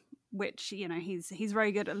 which he's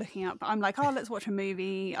very good at looking up. I'm like, let's watch a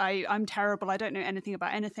movie. I'm terrible. I don't know anything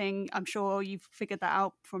about anything. I'm sure you've figured that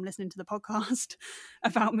out from listening to the podcast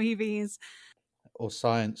about movies or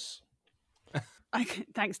science.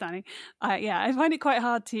 Thanks, Danny. I find it quite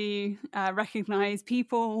hard to recognize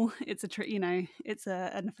people. It's it's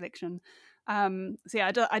an affliction. So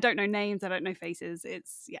yeah, I don't know names. I don't know faces.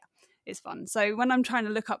 It's fun. So when I'm trying to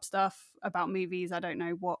look up stuff about movies, I don't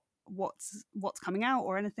know what's coming out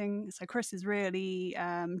or anything. So Chris has really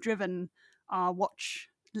driven our watch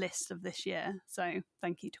list of this year. So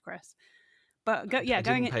thank you to Chris. But I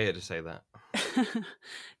didn't pay her to say that.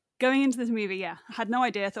 Going into this movie, I had no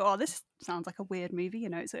idea. I thought, this sounds like a weird movie.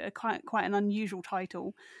 It's a quite an unusual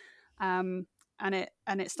title, and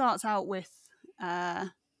it starts out with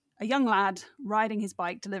a young lad riding his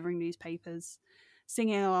bike, delivering newspapers,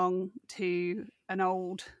 singing along to an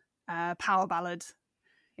old power ballad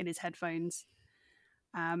in his headphones,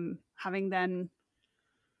 having then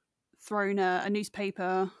thrown a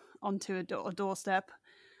newspaper onto a doorstep,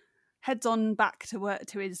 heads on back to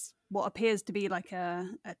his what appears to be like a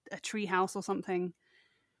tree house or something,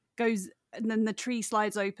 and then the tree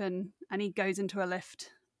slides open and he goes into a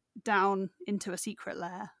lift down into a secret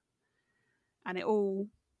lair, and it all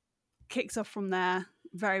kicks off from there.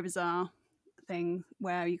 Very bizarre thing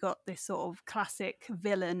where you got this sort of classic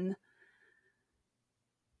villain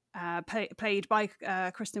played by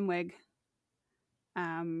Kristen Wiig,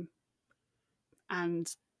 and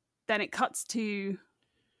then it cuts to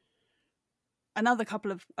another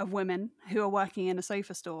couple of women who are working in a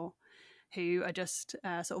sofa store, who are just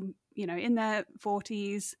sort of in their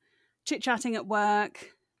 40s, chit-chatting at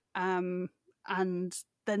work, and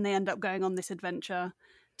then they end up going on this adventure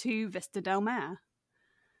to Vista Del Mar.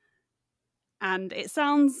 And it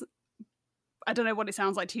sounds, I don't know what it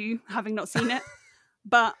sounds like to you, having not seen it,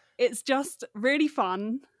 but it's just really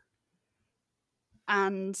fun,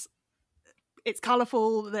 and it's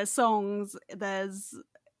colourful. There's songs, there's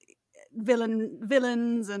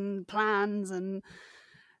villains and plans and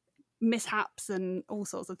mishaps and all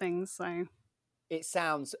sorts of things. So it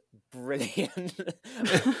sounds brilliant.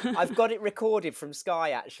 I've got it recorded from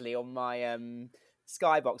Sky actually on my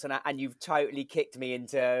Skybox, and you've totally kicked me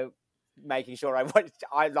into making sure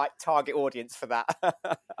I like target audience for that.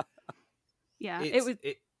 Yeah,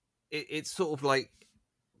 it's sort of like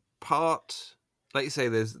part, like you say,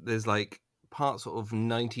 there's like part sort of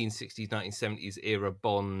 1960s 1970s era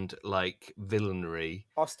Bond like villainry,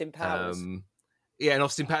 Austin Powers. And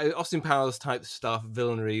Austin Powers type stuff,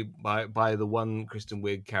 villainry by the one Kristen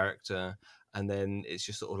Wiig character, and then it's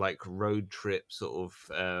just sort of like road trip sort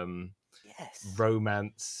of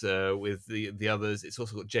romance with the others. It's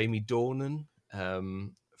also got Jamie Dornan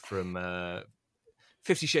from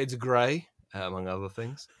 50 Shades of Grey, among other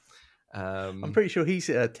things. I'm pretty sure he's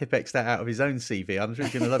Tipp-Ex'd that out of his own CV. I'm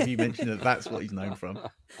just going to love you mentioning that's what he's known from.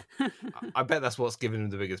 I bet that's what's given him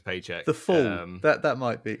the biggest paycheck. The Fall, that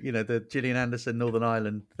might be, the Gillian Anderson Northern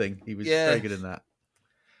Ireland thing. He was very good in that.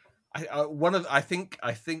 I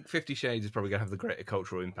think 50 Shades is probably going to have the greater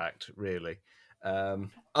cultural impact, really.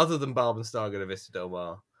 Other than Barb and Star Go to Vista Del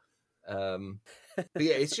Mar. But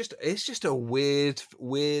yeah, it's just a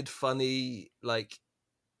weird, funny, like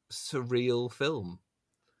surreal film.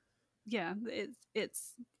 Yeah, it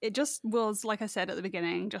just was, like I said at the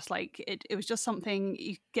beginning, just like it was just something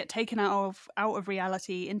you get taken out of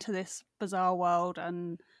reality into this bizarre world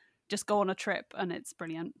and just go on a trip, and it's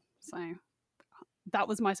brilliant. So that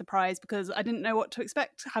was my surprise, because I didn't know what to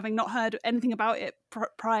expect, having not heard anything about it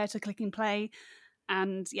prior to clicking play,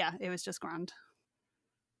 and yeah, it was just grand.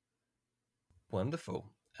 Wonderful.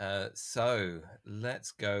 So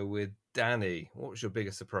let's go with Danny. What was your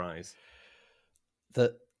biggest surprise?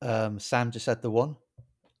 That Sam just had the one?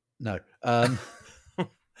 No.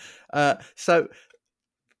 So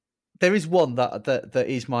there is one that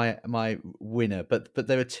is my winner, but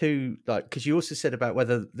there are two, like, because you also said about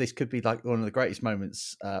whether this could be like one of the greatest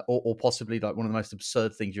moments or possibly like one of the most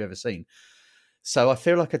absurd things you've ever seen. So I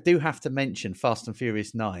feel like I do have to mention Fast and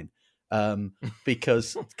Furious 9.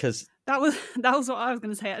 because that was what I was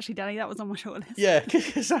going to say, actually, Danny. That was on my shortlist. Yeah,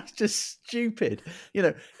 because that's just stupid. You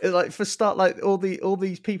know, like for start, like all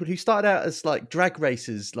these people who started out as like drag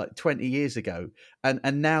racers like 20 years ago,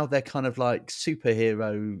 and now they're kind of like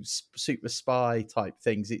superheroes, super spy type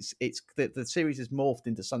things. It's the series has morphed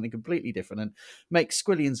into something completely different and makes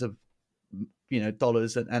squillions of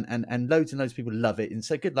dollars, and loads and loads of people love it. And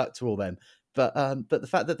so good luck to all them. But the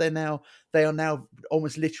fact that they are now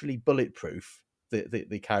almost literally bulletproof.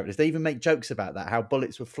 The characters, they even make jokes about that, how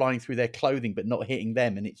bullets were flying through their clothing but not hitting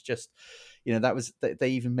them, and it's just, that was, they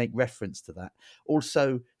even make reference to that.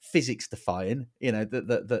 Also, physics defying,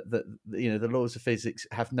 the laws of physics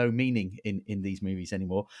have no meaning in these movies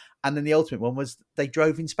anymore. And then the ultimate one was they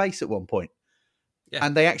drove in space at one point,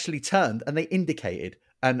 and they actually turned and they indicated,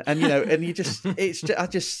 and you just,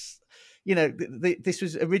 this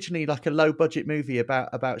was originally like a low budget movie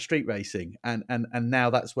about street racing, and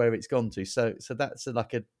now that's where it's gone to. So that's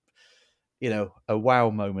like a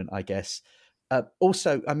wow moment, I guess.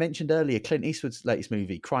 Also, I mentioned earlier Clint Eastwood's latest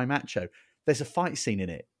movie, Cry Macho. There's a fight scene in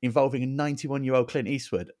it involving a 91-year-old Clint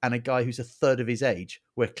Eastwood and a guy who's a third of his age,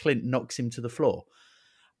 where Clint knocks him to the floor.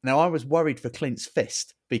 Now, I was worried for Clint's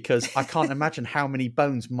fist because I can't imagine how many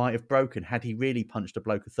bones might have broken had he really punched a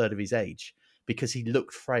bloke a third of his age, because he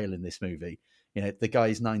looked frail in this movie. The guy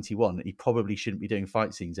is 91. He probably shouldn't be doing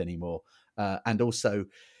fight scenes anymore. And also,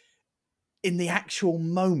 in the actual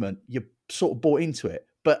moment, you're sort of bought into it.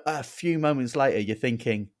 But a few moments later, you're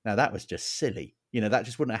thinking, now that was just silly. That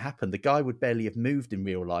just wouldn't have happened. The guy would barely have moved in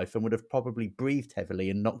real life and would have probably breathed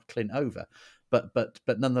heavily and knocked Clint over. But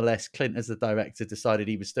nonetheless, Clint, as the director, decided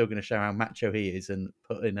he was still going to show how macho he is and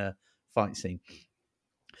put in a fight scene.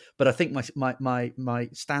 But I think my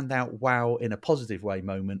standout wow in a positive way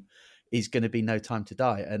moment is going to be No Time to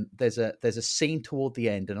Die. And there's a scene toward the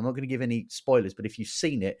end, and I'm not going to give any spoilers, but if you've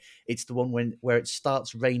seen it, it's the one where it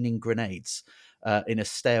starts raining grenades in a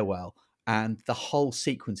stairwell, and the whole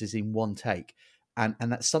sequence is in one take. And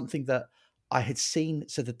that's something that I had seen.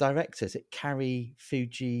 So the director, is it Cary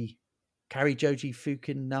Joji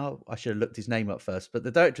Fukin? No, I should have looked his name up first. But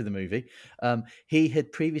the director of the movie, he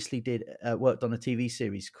had previously worked on a TV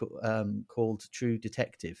series called True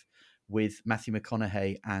Detective with Matthew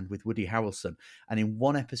McConaughey and with Woody Harrelson. And in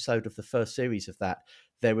one episode of the first series of that,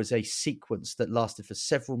 there was a sequence that lasted for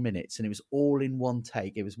several minutes, and it was all in one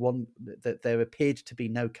take. It was one that there appeared to be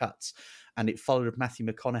no cuts, and it followed Matthew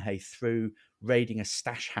McConaughey through raiding a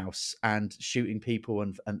stash house and shooting people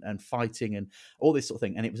and fighting and all this sort of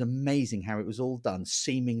thing. And it was amazing how it was all done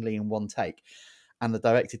seemingly in one take. And the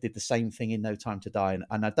director did the same thing in No Time to Die.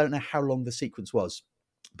 And I don't know how long the sequence was,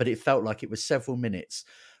 but it felt like it was several minutes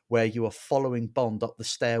where you are following Bond up the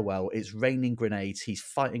stairwell. It's raining grenades. He's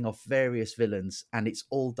fighting off various villains, and it's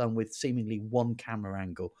all done with seemingly one camera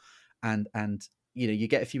angle. And you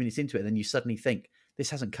get a few minutes into it, and then you suddenly think, this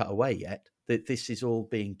hasn't cut away yet, that this is all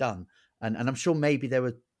being done. And I'm sure maybe there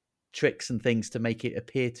were tricks and things to make it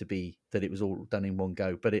appear to be that it was all done in one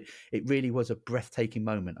go, but it really was a breathtaking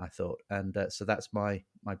moment, I thought. And so that's my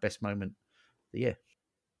best moment of the year.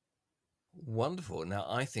 Wonderful. Now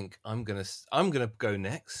I think I'm gonna go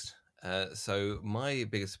next. So my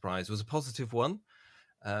biggest surprise was a positive one,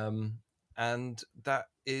 and that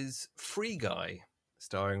is Free Guy,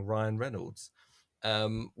 starring Ryan Reynolds,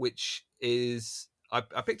 which is I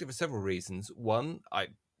picked it for several reasons. One, I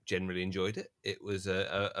generally enjoyed it. It was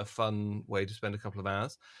a fun way to spend a couple of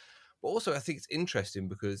hours, but also I think it's interesting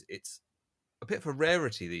because it's a bit of a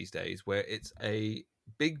rarity these days where it's a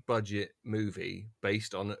big budget movie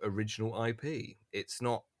based on original IP. It's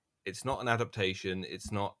not an adaptation.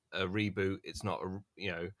 It's not a reboot. It's not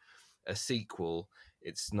a sequel.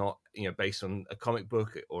 It's not based on a comic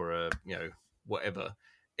book or a whatever.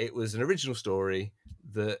 It was an original story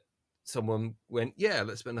that someone went, yeah,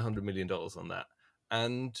 let's spend $100 million on that,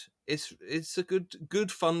 and it's a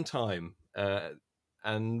good fun time.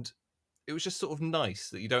 And it was just sort of nice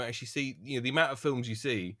that you don't actually see the amount of films you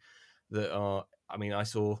see that are. I mean, I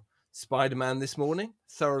saw Spider-Man this morning,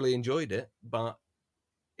 thoroughly enjoyed it, but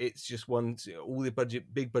it's just all the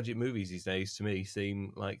big budget movies these days to me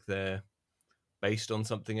seem like they're based on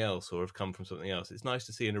something else or have come from something else. It's nice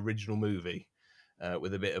to see an original movie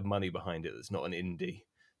with a bit of money behind it that's not an indie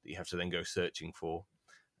that you have to then go searching for.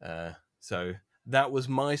 So that was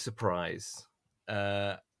my surprise.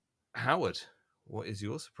 Howard, what is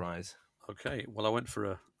your surprise? Okay, well, I went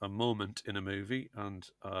for a moment in a movie, and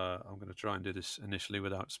I'm going to try and do this initially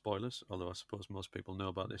without spoilers, although I suppose most people know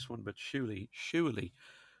about this one. But surely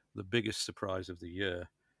the biggest surprise of the year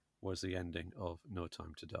was the ending of No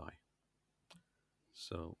Time to Die.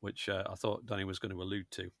 So, which I thought Danny was going to allude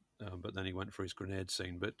to. but then he went for his grenade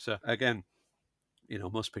scene. But again,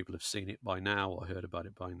 most people have seen it by now or heard about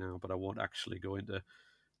it by now, but I won't actually go into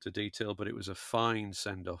detail. But it was a fine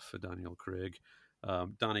send-off for Daniel Craig.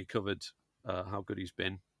 Danny covered how good he's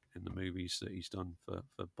been in the movies that he's done for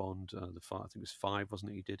Bond. I think it was 5,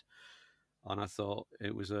 wasn't it, he did? And I thought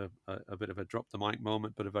it was a bit of a drop-the-mic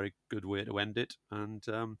moment, but a very good way to end it. And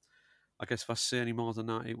I guess if I say any more than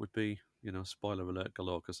that, it would be, spoiler alert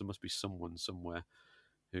galore, because there must be someone somewhere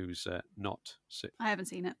who's not... I haven't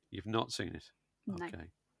seen it. You've not seen it? No. Okay.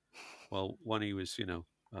 Well, when he was,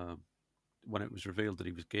 when it was revealed that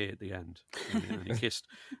he was gay at the end,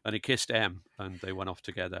 and he kissed M, and they went off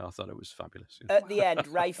together, I thought it was fabulous. At the end,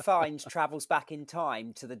 Ray Fiennes travels back in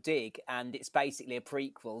time to The Dig, and it's basically a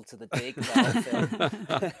prequel to The Dig.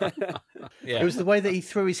 It was the way that he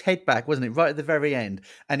threw his head back, wasn't it, right at the very end,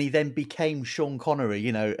 and he then became Sean Connery,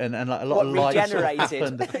 and like a lot of life sort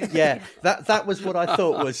of happened. Yeah, that was what I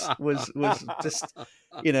thought was just,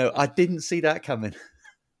 I didn't see that coming.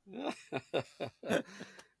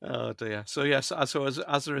 Oh dear. So yes, as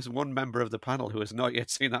there is one member of the panel who has not yet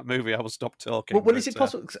seen that movie, I will stop talking. Well, is it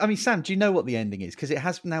possible? I mean, Sam, do you know what the ending is? Because it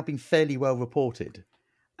has now been fairly well reported.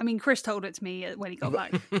 I mean, Chris told it to me when he got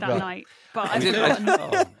back that night, but I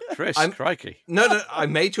didn't. Chris, crikey! No, I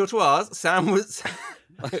made sure to ask. Sam was.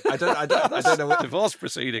 I don't know what divorce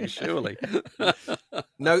proceedings. Surely.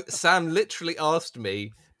 No, Sam literally asked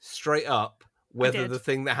me straight up whether the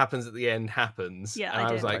thing that happens at the end happens. Yeah, and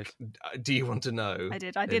I was did. like, do you want to know? I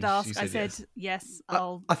did ask. I said yes.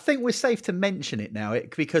 I think we're safe to mention it now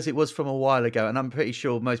because it was from a while ago, and I'm pretty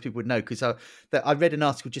sure most people would know because I read an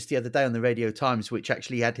article just the other day on the Radio Times which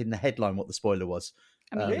actually had in the headline what the spoiler was.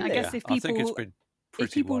 I mean, I guess if people... I think it's been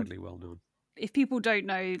pretty widely well known. If people don't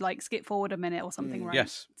know, skip forward a minute or something, right?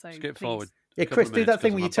 Yes, so skip forward. Yeah, Chris, do that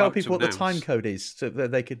thing where you tell people what the time code is so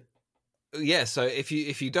that they could... Yeah, so if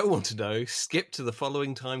you don't want to know, skip to the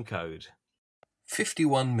following time code.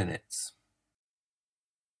 51 minutes.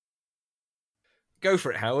 Go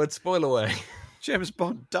for it, Howard. Spoil away. James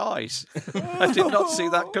Bond dies. I did not see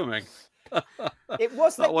that coming.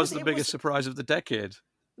 That was the biggest surprise of the decade.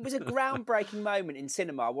 It was a groundbreaking moment in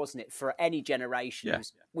cinema, wasn't it, for any generation? Yeah.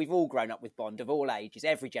 We've all grown up with Bond of all ages.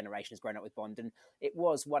 Every generation has grown up with Bond. And it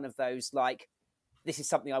was one of those, this is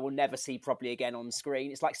something I will never see properly again on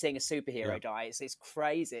screen. It's like seeing a superhero die. It's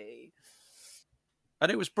crazy.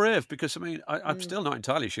 And it was brave because, I mean, I'm still not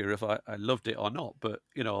entirely sure if I loved it or not. But,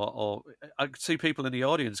 or I could see people in the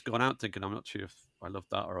audience going out thinking, I'm not sure if I loved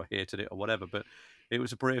that or I hated it or whatever. But it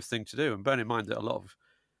was a brave thing to do. And bear in mind that a lot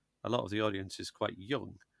of the audience is quite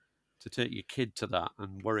young. To take your kid to that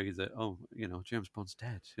and worry that, James Bond's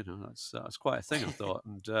dead. That's quite a thing, I thought.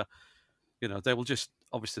 And, they'll just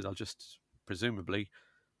presumably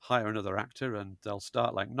hire another actor and they'll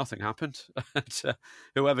start like nothing happened. And,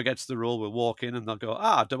 whoever gets the role will walk in and they'll go,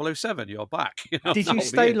 007, you're back. Did you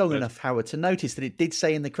stay long enough, Howard, to notice that it did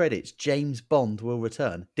say in the credits, James Bond will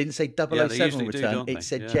return? Didn't say 007 will return. It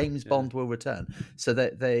said James Bond will return. So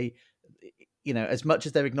that they... as much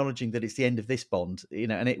as they're acknowledging that it's the end of this Bond,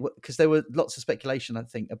 and because there were lots of speculation, I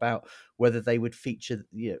think, about whether they would feature,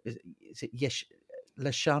 is it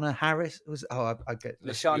Lashana Harris? I get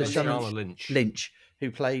Lashana Lynch,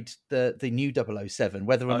 who played the new 007.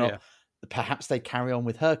 Whether or not perhaps they carry on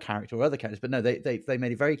with her character or other characters, but no, they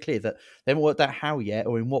made it very clear that they haven't worked out how yet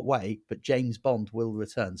or in what way, but James Bond will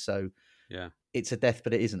return. So it's a death,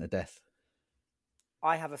 but it isn't a death.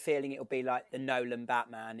 I have a feeling it'll be like the Nolan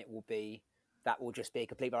Batman. That will just be a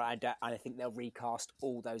complete... I think they'll recast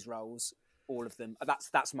all those roles, all of them.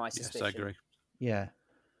 That's my suspicion. Yes, I agree. Yeah.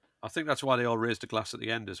 I think that's why they all raised a glass at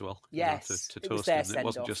the end as well. Yes. To toast him. It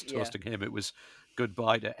wasn't just toasting him. It was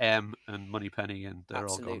goodbye to M and Moneypenny, and they're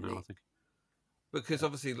all gone now, I think. Because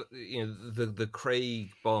obviously, the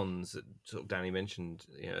Craig Bonds that sort of Danny mentioned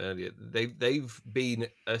earlier, they've been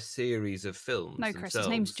a series of films. No, Chris, his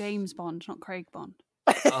name's James Bond, not Craig Bond.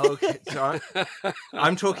 Oh, okay, so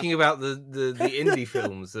I'm talking about the indie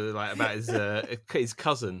films, about his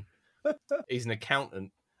cousin. He's an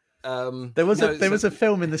accountant. There was a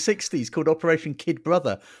film in the 60s called Operation Kid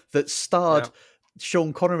Brother that starred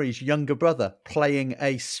Sean Connery's younger brother playing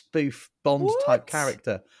a spoof Bond type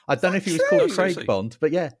character. I don't know if he was called Craig Bond,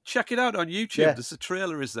 but yeah. Check it out on YouTube. Yeah. The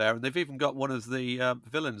trailer is there, and they've even got one of the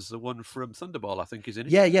villains, the one from Thunderball, I think, is in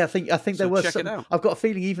it. Yeah, I think there was. Check it out. I've got a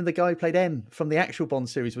feeling even the guy who played M from the actual Bond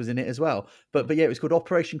series was in it as well. But yeah, it was called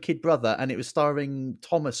Operation Kid Brother, and it was starring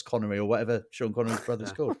Thomas Connery or whatever Sean Connery's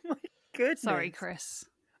brother's called. Good. Sorry, Chris.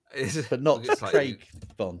 But not Craig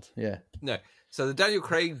Bond. Yeah. No. So the Daniel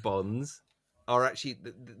Craig Bonds are actually,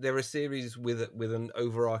 they're a series with an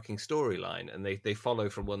overarching storyline, and they follow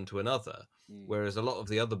from one to another. Whereas a lot of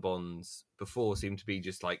the other Bonds before seemed to be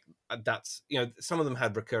just like, that's, some of them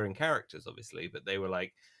had recurring characters, obviously, but they were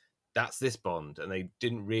like, that's this Bond. And they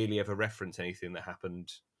didn't really ever reference anything that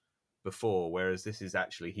happened before. Whereas this is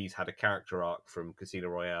actually, he's had a character arc from Casino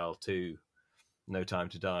Royale to No Time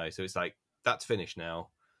to Die. So it's like, that's finished now.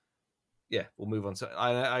 Yeah, we'll move on. So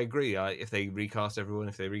I agree. If they recast everyone,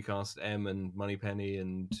 if they recast M and Moneypenny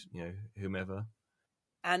and, whomever.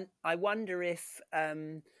 And I wonder if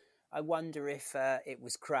it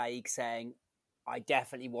was Craig saying, I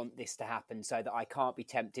definitely want this to happen so that I can't be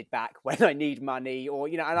tempted back when I need money, or,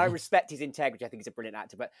 and I respect his integrity. I think he's a brilliant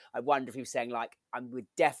actor, but I wonder if he was saying, like, we're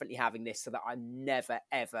definitely having this so that I'm never,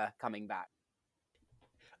 ever coming back.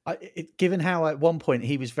 Given how at one point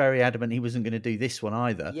he was very adamant he wasn't going to do this one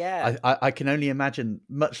either. Yeah. I can only imagine,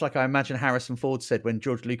 much like I imagine Harrison Ford said when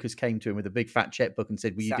George Lucas came to him with a big fat checkbook and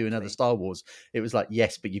said, will you do another Star Wars? It was like,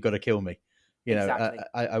 yes, but you got to kill me. Exactly.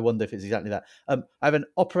 I wonder if it's exactly that. I have an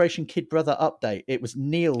Operation Kid Brother update. It was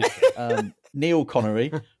Neil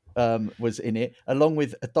Connery was in it, along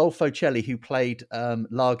with Adolfo Celli, who played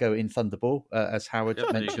Largo in Thunderball, as Howard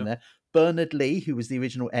mentioned there. Bernard Lee, who was the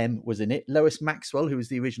original M, was in it. Lois Maxwell, who was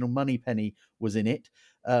the original Moneypenny, was in it.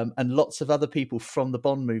 And lots of other people from the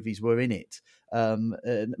Bond movies were in it.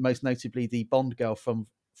 Most notably, the Bond girl from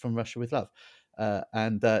Russia with Love.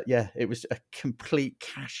 It was a complete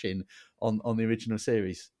cash-in on the original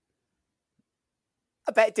series.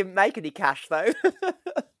 I bet it didn't make any cash, though.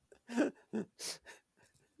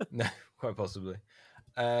 No, quite possibly.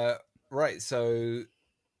 Right, so,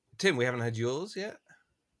 Tim, we haven't had yours yet?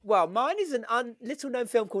 Well, mine is an little-known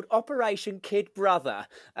film called Operation Kid Brother.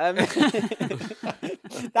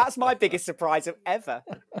 That's my biggest surprise of ever.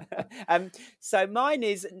 So mine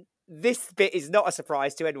is... This bit is not a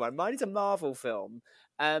surprise to anyone. Mine is a Marvel film.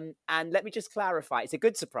 And let me just clarify, it's a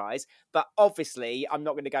good surprise, but obviously I'm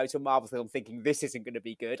not going to go to a Marvel film thinking this isn't going to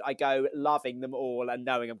be good. I go loving them all and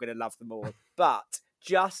knowing I'm going to love them all. But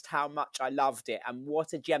just how much I loved it and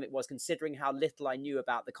what a gem it was, considering how little I knew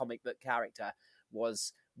about the comic book character,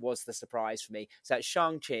 was the surprise for me. So it's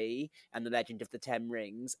Shang-Chi and the Legend of the Ten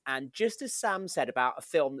Rings. And just as Sam said about a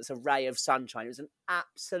film that's a ray of sunshine, it was an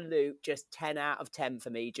absolute just 10 out of 10 for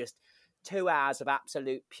me. Just 2 hours of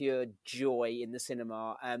absolute pure joy in the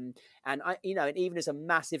cinema. And I, and even as a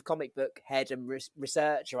massive comic book head and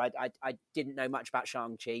researcher, I didn't know much about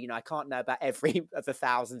Shang-Chi. I can't know about every of the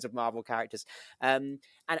thousands of Marvel characters. And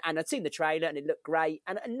I'd seen the trailer and it looked great.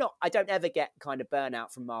 And I don't ever get kind of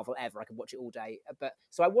burnout from Marvel ever. I can watch it all day. But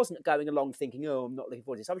so I wasn't going along thinking, oh, I'm not looking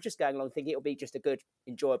forward to this. I was just going along thinking it'll be just a good,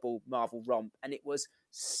 enjoyable Marvel romp. And it was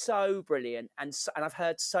so brilliant. And I've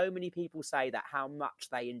heard so many people say that, how much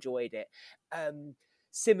they enjoyed it.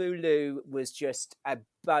 Simu Liu was just a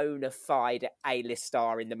bona fide A-list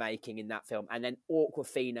star in the making in that film. And then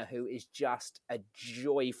Awkwafina, who is just a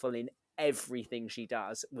joyful in everything she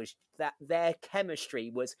does, was that their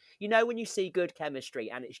chemistry was, when you see good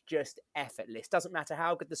chemistry and it's just effortless, doesn't matter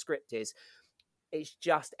how good the script is, it's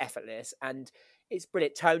just effortless. And it's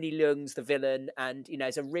brilliant. Tony Leung's the villain, and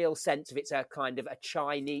it's a real sense of it's a kind of a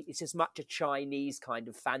Chinese. It's as much a Chinese kind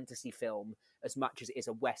of fantasy film as much as it is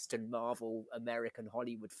a Western Marvel American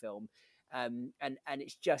Hollywood film, and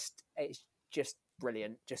it's just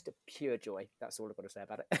brilliant, just a pure joy. That's all I've got to say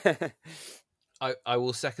about it. I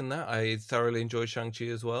will second that. I thoroughly enjoyed Shang-Chi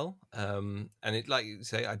as well. And it, like you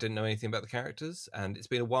say, I didn't know anything about the characters, and it's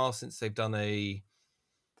been a while since they've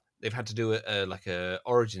had to do a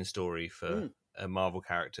origin story for Marvel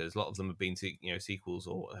characters. A lot of them have been sequels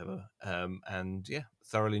or whatever. And yeah,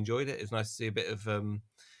 thoroughly enjoyed it. It's nice to see a bit of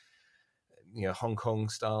Hong Kong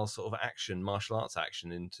style sort of action, martial arts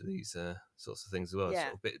action into these sorts of things as well. Yeah.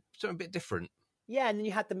 Something a bit different. Yeah, and then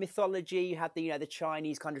you had the mythology, you had the the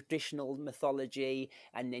Chinese kind of traditional mythology,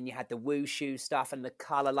 and then you had the wushu stuff and the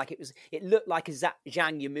color. It looked like a Zhang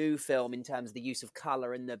Yimou film in terms of the use of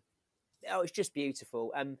color and it's just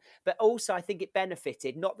beautiful. But also I think it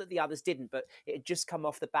benefited, not that the others didn't, but it had just come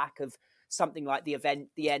off the back of something like the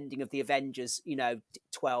ending of the Avengers,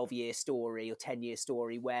 12-year story or 10-year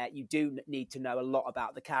story, where you do need to know a lot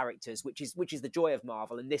about the characters, which is the joy of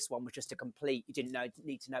Marvel. And this one was just a complete, you didn't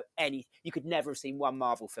need to know any, you could never have seen one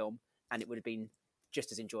Marvel film and it would have been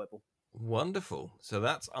just as enjoyable. Wonderful. So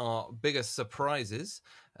that's our biggest surprises.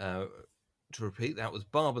 To repeat, that was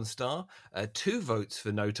Barb and Star. 2 votes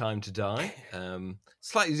for No Time to Die.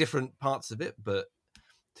 Slightly different parts of it, but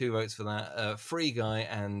 2 votes for that. Free Guy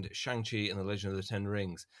and Shang-Chi and the Legend of the Ten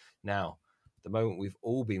Rings. Now, the moment we've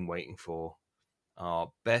all been waiting for,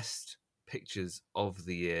 our best pictures of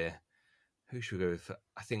the year. Who should we go with?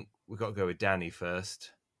 I think we've got to go with Danny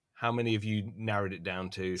first. How many of you narrowed it down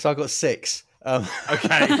to? So I got 6.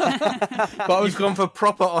 Okay. But You've gone for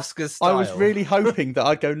proper Oscars style. I was really hoping that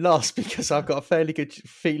I'd go last because I've got a fairly good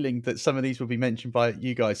feeling that some of these will be mentioned by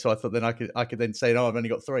you guys. So I thought then I could then say, no, I've only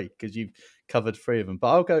got 3 because you've covered 3 of them. But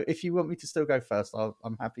I'll go, if you want me to still go first,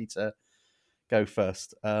 I'm happy to go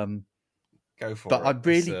first. Go for but it. I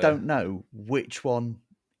really don't know which one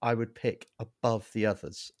I would pick above the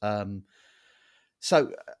others.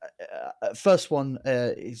 So first one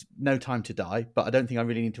is No Time to Die, but I don't think I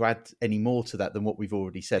really need to add any more to that than what we've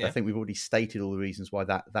already said. Yeah. I think we've already stated all the reasons why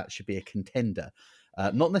that should be a contender.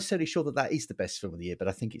 Not necessarily sure that is the best film of the year, but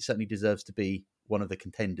I think it certainly deserves to be one of the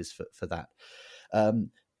contenders for that.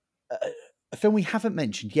 A film we haven't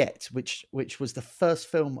mentioned yet, which was the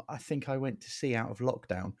first film I think I went to see out of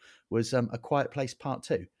lockdown, was A Quiet Place Part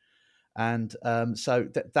 2. And so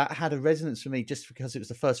that had a resonance for me just because it was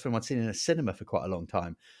the first film I'd seen in a cinema for quite a long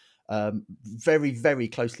time. Very, very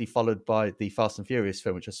closely followed by the Fast and Furious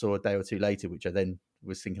film, which I saw a day or two later, which I then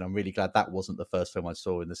was thinking, I'm really glad that wasn't the first film I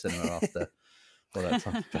saw in the cinema after all that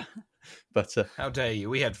time. But how dare you?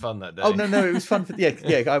 We had fun that day. Oh, no, it was fun.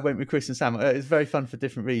 Yeah, I went with Chris and Sam. It was very fun for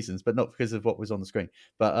different reasons, but not because of what was on the screen.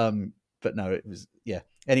 But no, it was, yeah.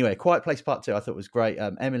 Anyway, Quiet Place Part 2, I thought was great.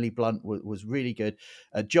 Emily Blunt was really good.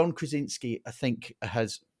 John Krasinski, I think,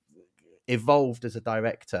 has evolved as a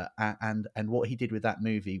director, and what he did with that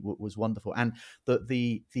movie was wonderful. And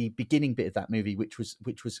the beginning bit of that movie, which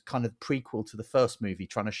was kind of prequel to the first movie,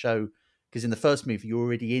 trying to show, because in the first movie you're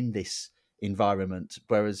already in this environment,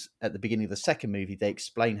 whereas at the beginning of the second movie they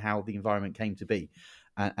explain how the environment came to be,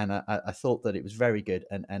 and I thought that it was very good.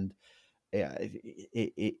 And yeah,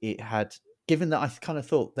 it had, given that I kind of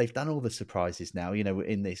thought they've done all the surprises now,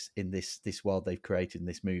 in this world they've created in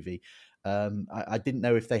this movie. I didn't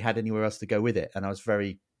know if they had anywhere else to go with it, and I was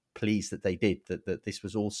very pleased that they did. That this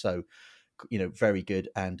was also, very good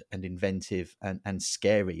and inventive and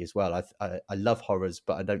scary as well. I love horrors,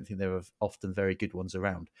 but I don't think there are often very good ones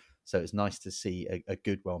around. So it's nice to see a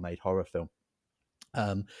good, well-made horror film.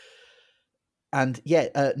 And yeah,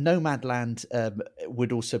 Nomadland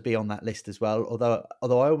would also be on that list as well. Although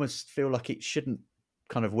I almost feel like it shouldn't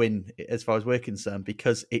kind of win as far as we're concerned,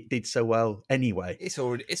 because it did so well anyway. It's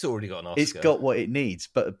already got an Oscar. It's got what it needs.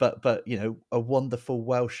 But a wonderful,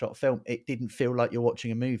 well shot film. It didn't feel like you're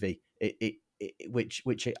watching a movie.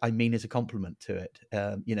 Which I mean as a compliment to it.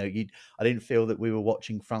 I didn't feel that we were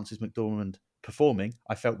watching Frances McDormand performing.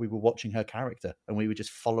 I felt we were watching her character, and we were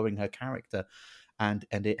just following her character. And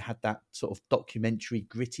it had that sort of documentary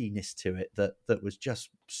grittiness to it that was just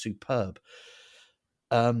superb.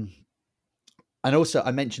 And also,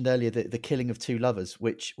 I mentioned earlier the Killing of Two Lovers,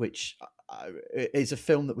 which is a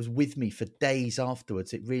film that was with me for days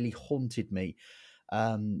afterwards. It really haunted me,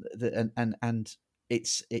 and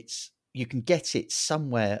it's you can get it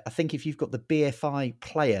somewhere. I think if you've got the BFI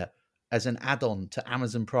player as an add-on to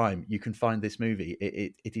Amazon Prime, you can find this movie.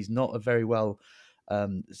 It is not a very well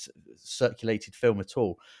circulated film at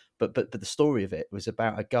all, but the story of it was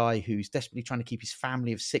about a guy who's desperately trying to keep his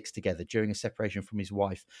family of 6 together during a separation from his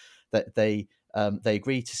wife. That they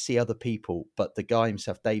agree to see other people, but the guy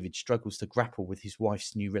himself, David, struggles to grapple with his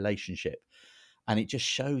wife's new relationship, and it just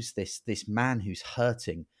shows this man who's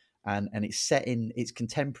hurting, and it's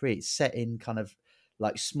contemporary. It's set in kind of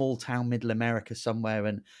like small town middle America somewhere,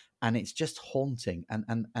 and it's just haunting.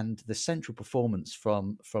 And the central performance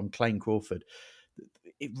from Clayne Crawford,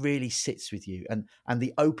 it really sits with you. And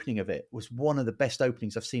the opening of it was one of the best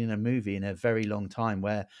openings I've seen in a movie in a very long time,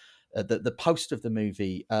 where the poster of the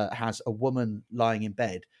movie has a woman lying in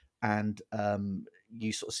bed, and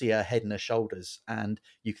you sort of see her head and her shoulders, and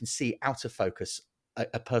you can see out of focus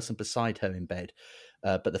a person beside her in bed,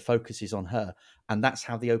 but the focus is on her. And that's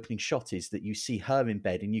how the opening shot is, that you see her in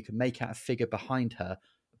bed and you can make out a figure behind her,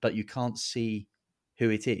 but you can't see who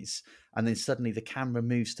it is. And then suddenly the camera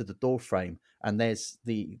moves to the door frame, and there's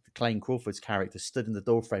the Clayne Crawford's character stood in the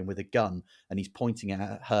door frame with a gun, and he's pointing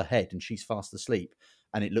at her head, and she's fast asleep,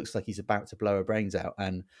 and it looks like he's about to blow her brains out,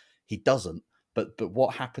 and he doesn't. But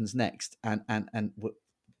what happens next? And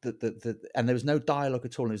there was no dialogue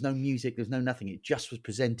at all. There was no music. There was no nothing. It just was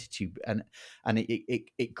presented to you, and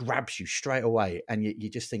it grabs you straight away. And you're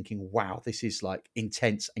just thinking, wow, this is like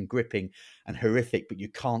intense and gripping and horrific. But you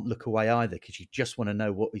can't look away either, because you just want to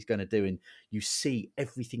know what he's going to do. And you see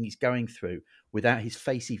everything he's going through without his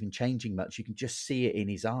face even changing much. You can just see it in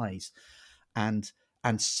his eyes. And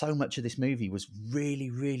so much of this movie was really,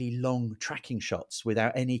 really long tracking shots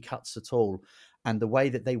without any cuts at all. And the way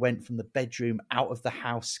that they went from the bedroom out of the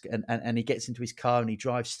house, and he gets into his car and he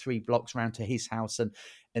drives 3 blocks round to his house, and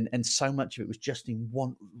and so much of it was just in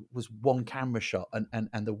one camera shot,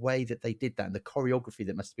 and the way that they did that, and the choreography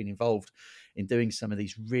that must have been involved in doing some of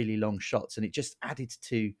these really long shots, and it just added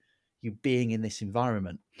to you being in this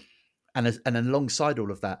environment. And alongside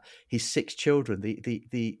all of that, his 6 children,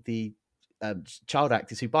 the child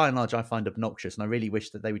actors, who by and large I find obnoxious, and I really wish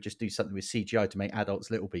that they would just do something with CGI to make adults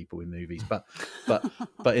little people in movies.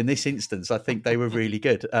 But in this instance, I think they were really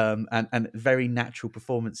good, and very natural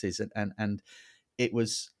performances, and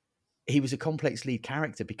he was a complex lead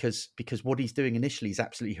character because what he's doing initially is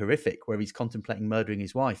absolutely horrific, where he's contemplating murdering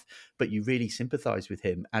his wife, but you really sympathize with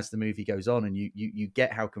him as the movie goes on, and you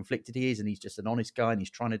get how conflicted he is, and he's just an honest guy, and he's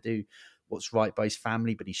trying to do what's right by his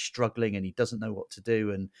family, but he's struggling and he doesn't know what to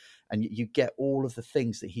do, and you get all of the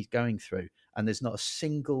things that he's going through, and there's not a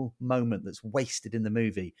single moment that's wasted in the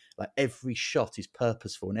movie. Like, every shot is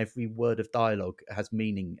purposeful and every word of dialogue has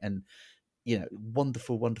meaning, and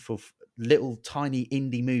wonderful little tiny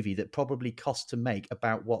indie movie that probably cost to make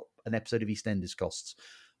about what an episode of EastEnders costs,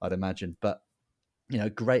 I'd imagine. But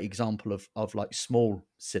great example of like small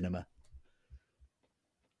cinema.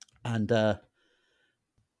 And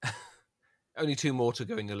only 2 more to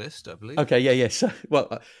go in your list, I believe. Okay, yeah. So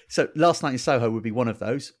Last Night in Soho would be one of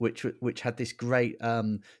those, which had this great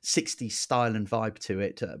 60s style and vibe to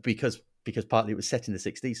it, because partly it was set in the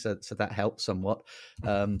 60s, so that helped somewhat.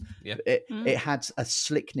 It had a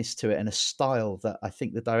slickness to it and a style that I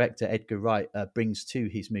think the director Edgar Wright brings to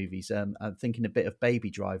his movies. I'm thinking a bit of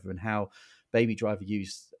Baby Driver, and how Baby Driver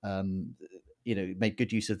used made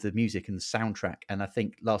good use of the music and the soundtrack, and I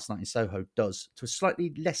think Last Night in Soho does to a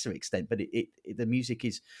slightly lesser extent, but the music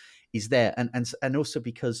is there, and also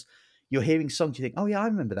because you're hearing songs, you think, oh yeah, I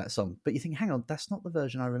remember that song, but you think, hang on, that's not the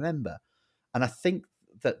version I remember. And I think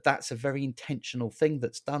that's a very intentional thing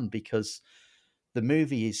that's done, because the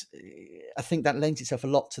movie is, I think that lends itself a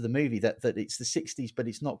lot to the movie, that it's the 60s, but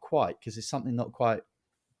it's not quite, because there's something not quite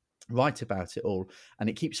right about it all, and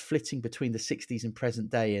it keeps flitting between the 60s and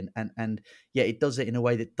present day, and yeah, it does it in a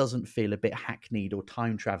way that doesn't feel a bit hackneyed or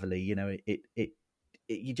time travel-y.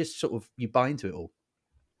 You just sort of, you buy into it all.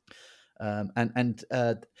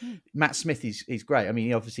 Matt Smith is great. I mean,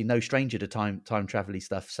 he obviously no stranger to time travel-y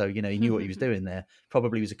stuff, so he knew what he was doing there.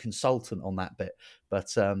 Probably was a consultant on that bit,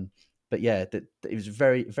 but yeah, it was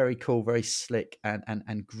very, very cool, very slick,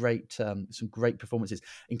 and great. Some great performances,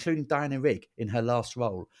 including Diana Rigg in her last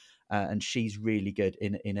role, and she's really good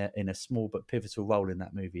in a small but pivotal role in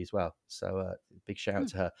that movie as well. So big shout out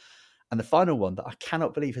to her. And the final one that I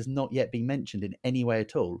cannot believe has not yet been mentioned in any way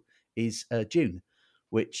at all is Dune,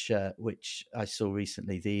 which I saw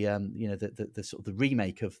recently. The sort of the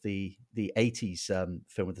remake of the 80s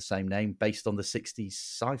film with the same name, based on the 60s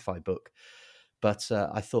sci-fi book. But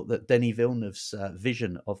I thought that Denis Villeneuve's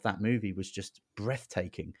vision of that movie was just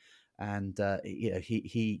breathtaking, and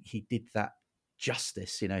he did that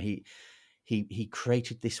justice. He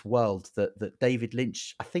created this world that David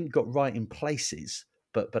Lynch, I think, got right in places,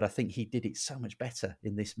 but I think he did it so much better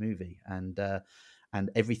in this movie, and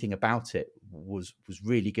everything about it was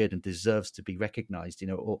really good and deserves to be recognised.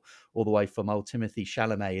 All the way from old Timothée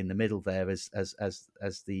Chalamet in the middle there as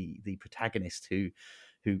the protagonist who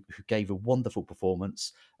gave a wonderful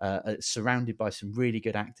performance, surrounded by some really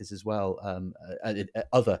good actors as well,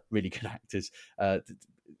 other really good actors,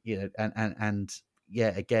 and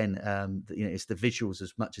yeah, again, it's the visuals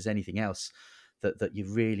as much as anything else that you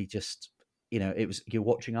really just, you're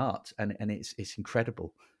watching art, and it's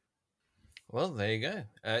incredible. Well, there you go.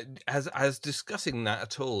 As discussing that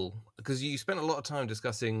at all, because you spent a lot of time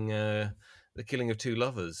discussing The Killing of Two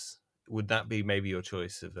Lovers. Would that be maybe your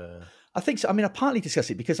choice of? I think so. I mean, I partly discuss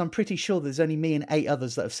it because I'm pretty sure there's only me and 8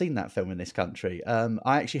 others that have seen that film in this country.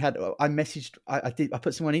 I put something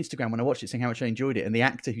on Instagram when I watched it saying how much I enjoyed it, and the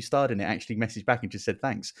actor who starred in it actually messaged back and just said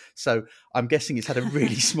thanks. So I'm guessing it's had a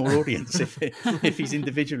really small audience if he's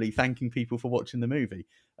individually thanking people for watching the movie,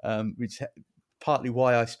 which is partly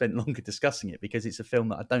why I spent longer discussing it, because it's a film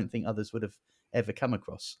that I don't think others would have ever come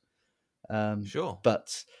across. Sure,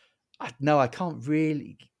 but I can't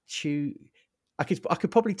really choose. I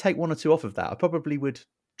could probably take 1 or 2 off of that. I probably would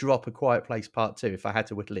drop A Quiet Place Part 2 if I had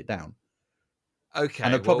to whittle it down. Okay,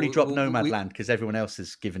 and I'd probably drop Nomadland because everyone else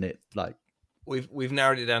has given it like. We've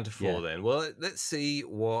narrowed it down to 4 then. Well, let's see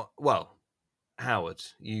what. Well, Howard,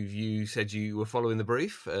 you said you were following the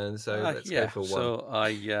brief, and so let's go for 1.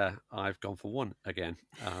 So I've gone for 1 again,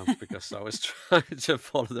 because I was trying to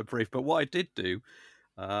follow the brief. But what I did do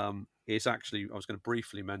is actually, I was going to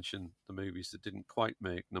briefly mention the movies that didn't quite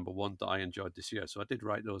make number 1 that I enjoyed this year. So I did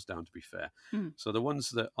write those down, to be fair. So the ones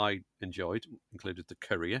that I enjoyed included The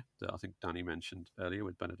Courier, that I think Danny mentioned earlier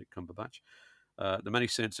with Benedict Cumberbatch. The Many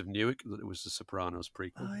Saints of Newark, that it was the Sopranos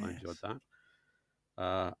prequel. Oh, I enjoyed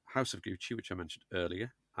that. House of Gucci, which I mentioned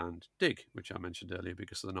earlier, and Dig, which I mentioned earlier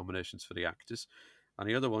because of the nominations for the actors. And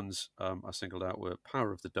the other ones I singled out were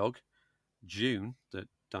Power of the Dog, June, that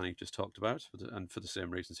Danny just talked about, and for the same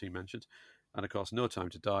reasons he mentioned, and of course No Time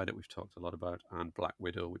to Die, that we've talked a lot about, and Black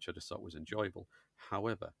Widow, which I just thought was enjoyable.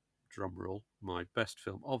 However, drum roll, my best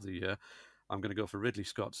film of the year, I'm going to go for Ridley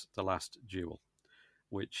Scott's The Last Duel,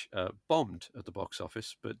 which bombed at the box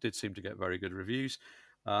office, but did seem to get very good reviews.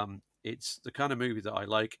 It's the kind of movie that I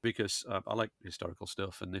like because I like historical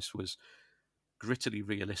stuff, and this was grittily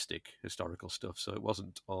realistic historical stuff. So it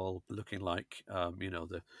wasn't all looking like,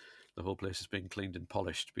 the whole place is being cleaned and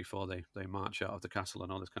polished before they march out of the castle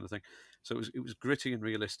and all this kind of thing. So it was gritty and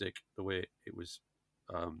realistic the way it was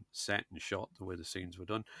set and shot, the way the scenes were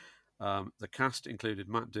done. The cast included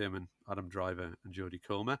Matt Damon, Adam Driver, and Jodie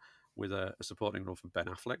Comer, with a supporting role from Ben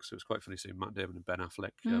Affleck. So it was quite funny seeing Matt Damon and Ben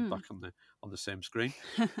Affleck back on the same screen.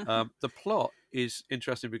 The plot is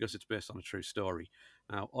interesting because it's based on a true story.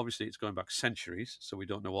 Now, obviously, it's going back centuries, so we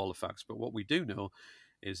don't know all the facts. But what we do know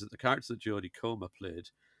is that the character that Jodie Comer played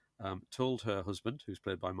told her husband, who's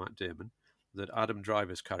played by Matt Damon, that Adam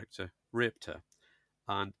Driver's character raped her.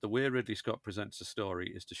 And the way Ridley Scott presents the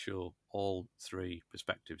story is to show all three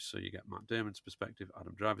perspectives. So you get Matt Damon's perspective,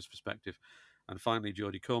 Adam Driver's perspective, and finally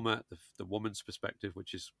Jodie Comer, the woman's perspective,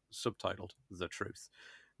 which is subtitled The Truth.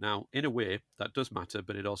 Now, in a way, that does matter,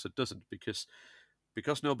 but it also doesn't, because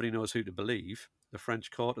nobody knows who to believe, the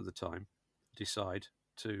French court at the time decide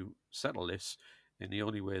to settle this in the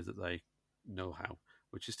only way that they know how,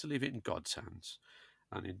 which is to leave it in God's hands.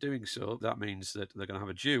 And in doing so, that means that they're going to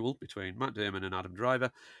have a duel between Matt Damon and Adam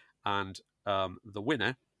Driver, and the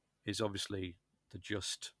winner is obviously the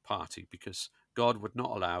just party, because God would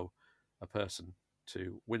not allow a person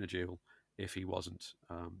to win a duel if he wasn't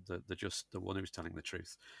the one who's telling the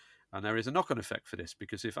truth. And there is a knock-on effect for this,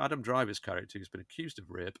 because if Adam Driver's character, who's been accused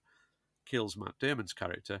of rape, kills Matt Damon's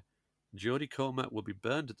character, Jodie Comer will be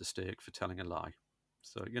burned at the stake for telling a lie.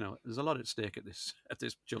 So, there's a lot at stake at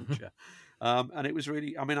this juncture. And it was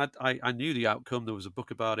really, I knew the outcome. There was a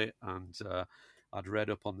book about it, and I'd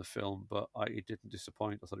read up on the film, but it didn't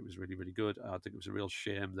disappoint. I thought it was really, really good. I think it was a real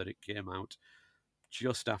shame that it came out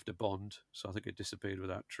just after Bond, so I think it disappeared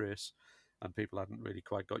without trace, and people hadn't really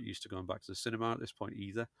quite got used to going back to the cinema at this point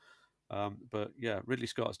either. But yeah, Ridley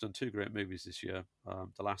Scott has done two great movies this year,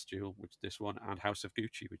 The Last Duel, which this one, and House of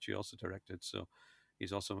Gucci, which he also directed. So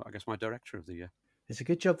he's also, I guess, my director of the year. It's a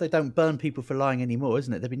good job they don't burn people for lying anymore,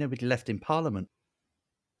 isn't it? There'd be nobody left in Parliament.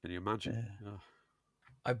 Can you imagine? Yeah.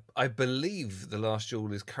 Oh. I believe The Last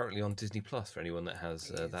Duel is currently on Disney Plus for anyone that has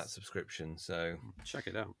that subscription. So check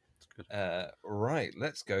it out. It's good. Right,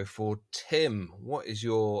 let's go for Tim. What is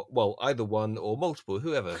your either one or multiple,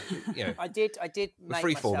 whoever? I did make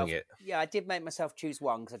freeforming myself, it. Yeah, I did make myself choose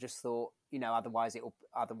one because I just thought,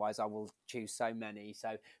 otherwise I will choose so many.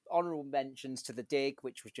 So honourable mentions to The Dig,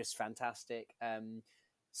 which was just fantastic.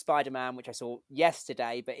 Spider-Man, which I saw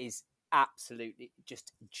yesterday, but is absolutely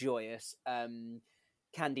just joyous.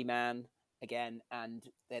 Candyman again, and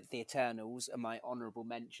the Eternals are my honourable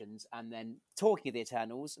mentions. And then talking of the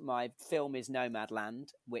Eternals, my film is Nomadland,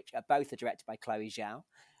 which both are directed by Chloe Zhao,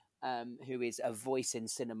 who is a voice in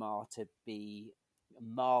cinema to be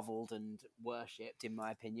marvelled and worshipped, in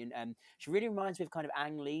my opinion. She really reminds me of kind of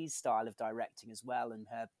Ang Lee's style of directing as well, and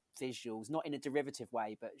her visuals, not in a derivative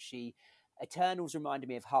way, but Eternals reminded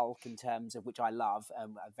me of Hulk in terms of, which I love, a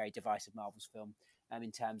very divisive Marvel's film, in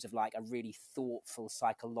terms of like a really thoughtful,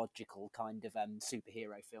 psychological kind of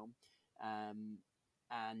superhero film.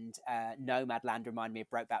 And Nomadland reminded me of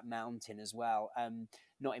Brokeback Mountain as well,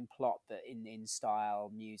 not in plot, but in style,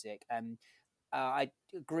 music. I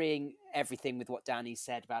agreeing everything with what Danny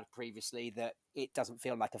said about it previously, that it doesn't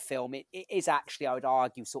feel like a film. It is actually, I would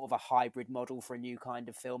argue, sort of a hybrid model for a new kind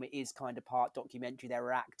of film. It is kind of part documentary. There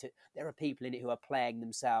are people in it who are playing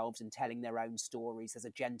themselves and telling their own stories. There's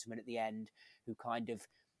a gentleman at the end who kind of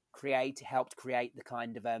helped create the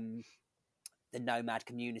kind of the nomad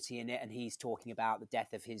community in it, and he's talking about the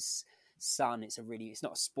death of his son. It's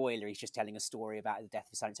not a spoiler. He's just telling a story about the death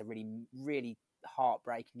of his son. It's a really, really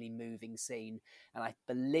heartbreakingly moving scene, and I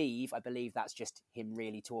believe that's just him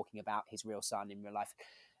really talking about his real son in real life.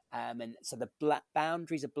 And so the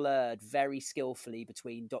boundaries are blurred very skillfully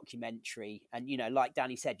between documentary and, like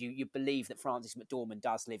Danny said, you believe that Frances McDormand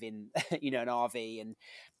does live in, an RV. And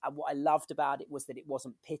what I loved about it was that it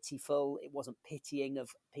wasn't pitiful. It wasn't pitying of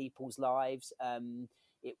people's lives.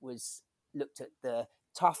 It was looked at the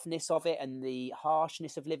toughness of it and the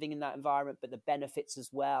harshness of living in that environment, but the benefits as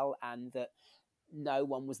well. And that no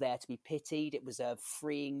one was there to be pitied. It was a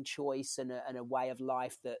freeing choice and a way of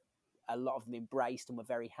life that a lot of them embraced and were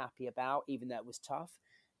very happy about, even though it was tough.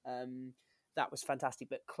 That was fantastic.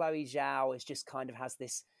 But Chloe Zhao is just kind of has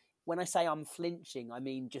this. When I say unflinching, I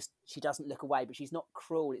mean just she doesn't look away, but she's not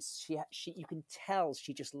cruel. It's she you can tell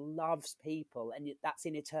she just loves people, and that's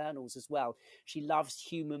in Eternals as well. She loves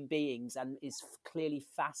human beings and is clearly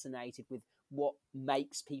fascinated with what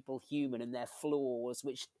makes people human and their flaws,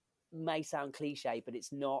 which may sound cliche, but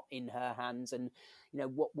it's not in her hands. And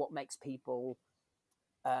what makes people.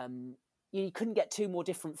 You couldn't get two more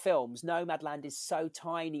different films. Nomadland is so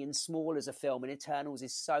tiny and small as a film, and Eternals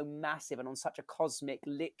is so massive and on such a cosmic,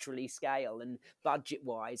 literally scale and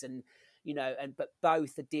budget-wise, and but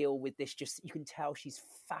both deal with this. Just you can tell she's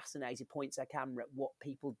fascinated, points her camera at what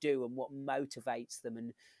people do and what motivates them,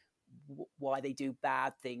 and why they do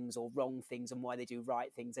bad things or wrong things, and why they do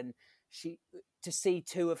right things. And to see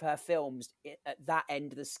two of her films at that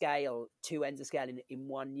end of the scale, two ends of scale in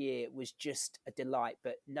 1 year, was just a delight.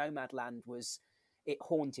 But Nomadland it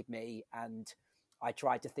haunted me, and I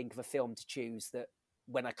tried to think of a film to choose that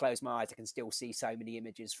when I close my eyes I can still see so many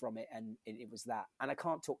images from it, and it was that. And I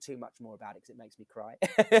can't talk too much more about it because it makes me cry.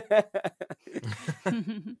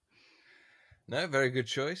 No, very good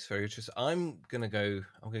choice. Very good choice. I'm gonna go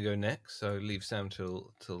next. So leave Sam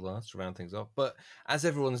till last to round things off. But as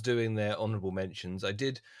everyone's doing their honourable mentions, I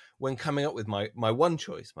did, when coming up with my one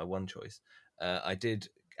choice, I did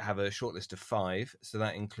have a short list of 5. So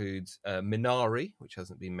that includes Minari, which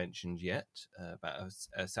hasn't been mentioned yet, about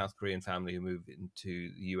a South Korean family who moved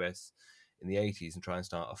into the US in the 80s and try and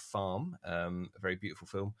start a farm. A very beautiful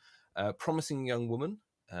film. Promising Young Woman.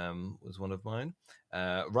 Was one of mine.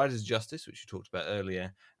 Riders of Justice, which you talked about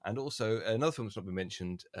earlier, and also another film that's not been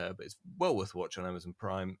mentioned, but it's well worth watching on Amazon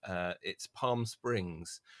Prime. It's Palm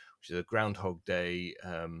Springs, which is a Groundhog Day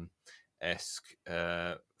esque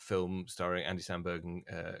film starring Andy Samberg and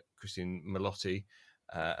Christine Milioti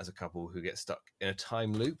as a couple who get stuck in a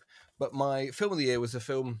time loop. But my film of the year was a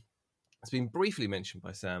film that's been briefly mentioned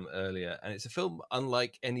by Sam earlier, and it's a film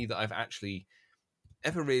unlike any that I've actually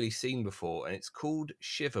ever really seen before, and it's called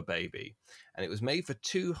Shiver Baby, and it was made for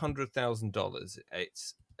 $200,000.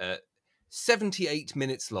 It's 78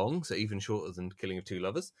 minutes long, so even shorter than Killing of Two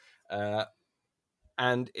Lovers,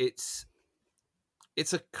 and it's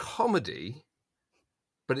a comedy,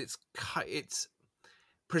 but it's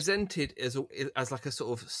presented as like a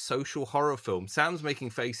sort of social horror film. Sam's making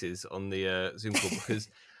faces on the Zoom call because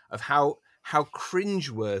of how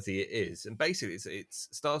cringeworthy it is. And basically it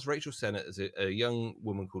stars Rachel Sennett as a young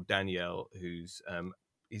woman called Danielle, who's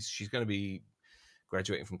she's going to be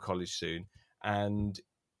graduating from college soon, and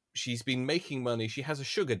she's been making money. She has a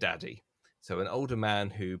sugar daddy, so an older man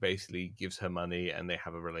who basically gives her money, and they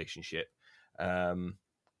have a relationship, and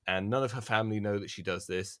none of her family know that she does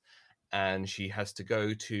this, and she has to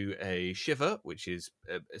go to a shiva, which is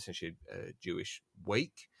essentially a Jewish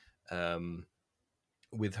wake,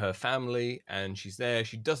 with her family, and she's there.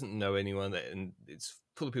 She doesn't know anyone, and it's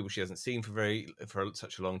full of people she hasn't seen for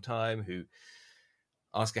such a long time, who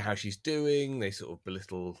ask her how she's doing. They sort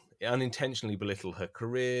of unintentionally belittle her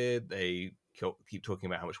career. They keep talking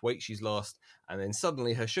about how much weight she's lost, and then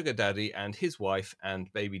suddenly her sugar daddy and his wife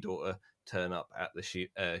and baby daughter turn up at the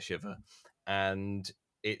shiva, and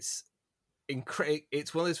it's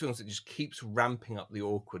one of those films that just keeps ramping up the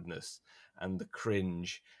awkwardness and the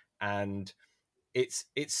cringe, and it's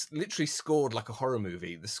literally scored like a horror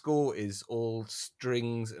movie. The score is all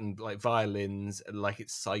strings and like violins, and like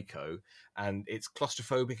it's Psycho, and it's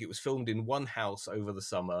claustrophobic. It was filmed in one house over the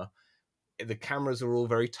summer. The cameras are all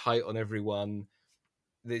very tight on everyone.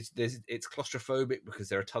 It's claustrophobic because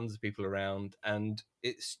there are tons of people around, and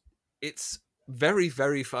it's very,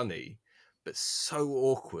 very funny, but so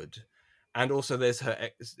awkward. And also there's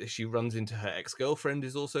she runs into her ex-girlfriend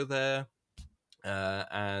is also there.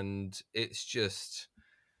 And it's just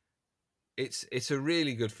it's a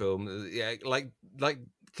really good film. Yeah, like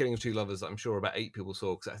Killing of Two Lovers, I'm sure about 8 people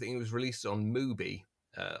saw, because I think it was released on Mubi,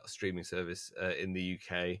 streaming service in the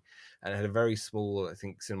UK, and it had a very small, I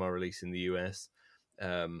think, cinema release in the US.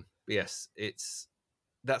 But yes,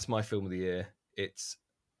 that's my film of the year. It's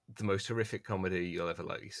the most horrific comedy you'll ever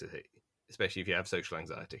likely see, especially if you have social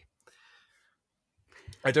anxiety.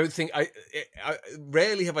 I don't think I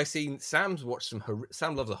rarely have I seen Sam's watched some.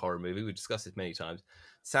 Sam loves a horror movie. We've discussed this many times.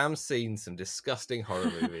 Sam's seen some disgusting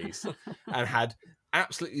horror movies and had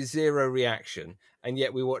absolutely zero reaction. And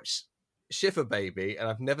yet we watched Shiver Baby, and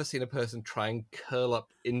I've never seen a person try and curl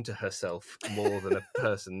up into herself more than a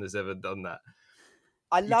person has ever done that.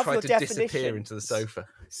 I You love tried your to definition. disappear into the sofa.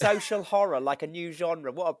 Social horror, like a new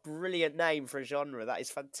genre. What a brilliant name for a genre. That is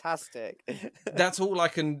fantastic. That's all I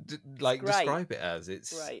can great. describe it as.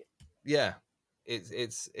 It's Right. yeah,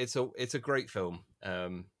 it's a great film.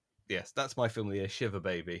 Yes, that's my film of the year, Shiver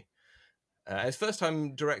Baby. It's first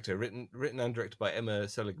time director, written and directed by Emma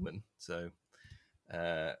Seligman. So,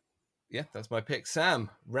 yeah, that's my pick. Sam,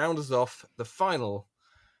 round us off the final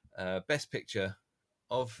best picture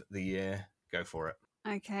of the year. Go for it.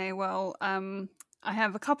 Okay, well, I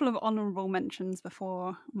have a couple of honourable mentions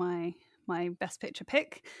before my best picture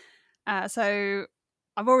pick. So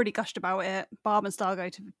I've already gushed about it. Barb and Star go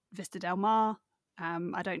to Vista Del Mar.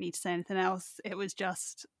 I don't need to say anything else. It was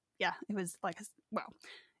just, yeah, it was like,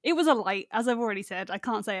 it was a light, as I've already said. I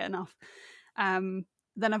can't say it enough.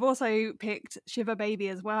 Then I've also picked Shiver Baby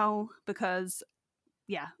as well because,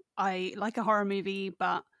 yeah, I like a horror movie,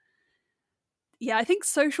 but yeah, I think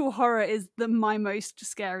social horror is my most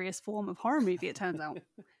scariest form of horror movie, it turns out.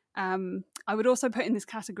 I would also put in this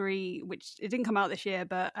category, which it didn't come out this year,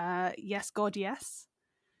 but Yes, God, Yes,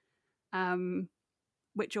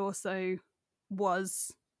 which also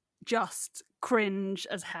was just cringe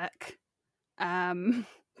as heck,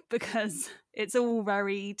 because it's all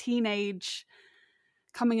very teenage,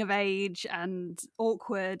 coming of age and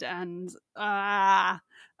awkward, and I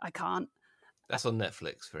can't. That's on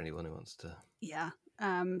Netflix for anyone who wants to. Yeah.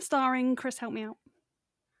 Starring, Chris, help me out.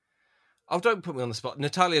 Oh, don't put me on the spot.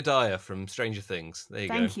 Natalia Dyer from Stranger Things. There you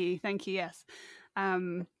go. Thank you. Yes.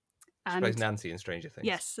 And She plays Nancy in Stranger Things.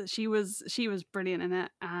 yes, she was brilliant in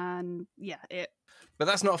it, and yeah, But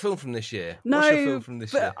that's not a film from this year. No, What's your film from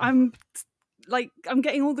this year? I'm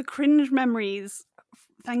getting all the cringe memories.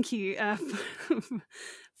 Thank you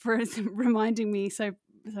for reminding me so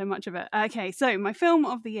much of it. Okay, so my film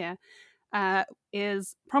of the year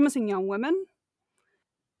is Promising Young Woman,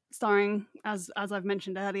 starring, as I've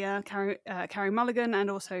mentioned earlier, Carey Mulligan, and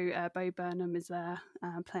also Bo Burnham is there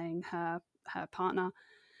playing her partner.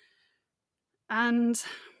 And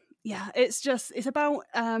yeah, it's about,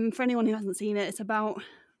 for anyone who hasn't seen it, it's about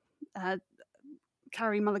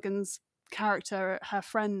Carey Mulligan's character. Her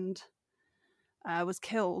friend was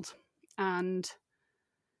killed, and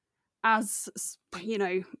as you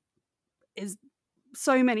know, is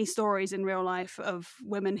so many stories in real life of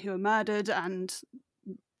women who are murdered, and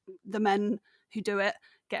the men who do it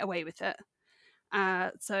get away with it.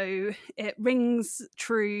 So it rings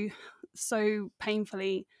true so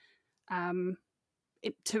painfully to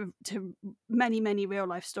many real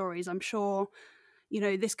life stories. I'm sure,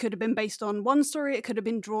 this could have been based on one story. It could have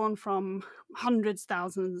been drawn from hundreds,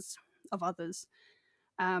 thousands of others.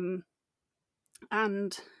 And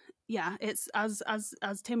yeah, it's as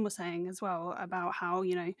Tim was saying as well about how,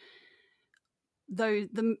 though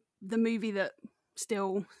the movie that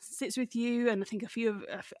still sits with you, and I think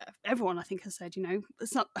everyone I think has said,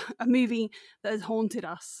 it's not a movie that has haunted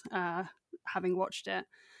us having watched it,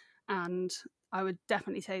 and I would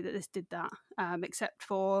definitely say that this did that, except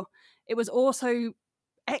for it was also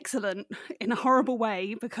excellent in a horrible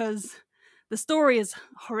way, because the story is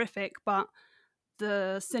horrific, but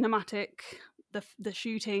the cinematic, the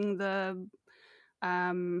shooting,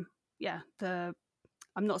 I'm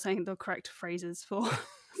not saying the correct phrases for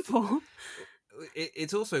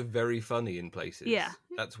It's also very funny in places. Yeah,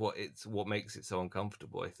 that's what makes it so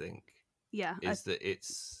uncomfortable, I think. Yeah, is that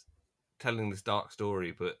it's telling this dark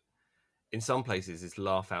story, but in some places it's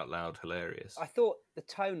laugh out loud hilarious. I thought the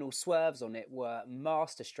tonal swerves on it were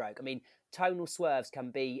masterstroke. I mean, tonal swerves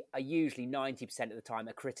can be usually 90% of the time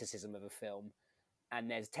a criticism of a film, and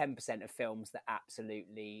there's 10% of films that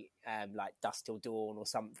absolutely, like Dusk Till Dawn or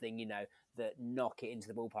something, that knock it into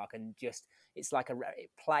the ballpark, and just it's like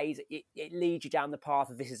it leads you down the path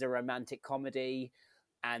of this is a romantic comedy.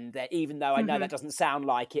 And that, even though I know that doesn't sound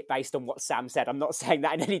like it based on what Sam said, I'm not saying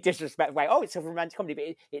that in any disrespect way. Oh, it's a romantic comedy, but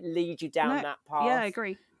it leads you down that path. Yeah, I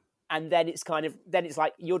agree. And then it's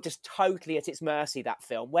like you're just totally at its mercy, that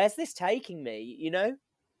film. Where's this taking me,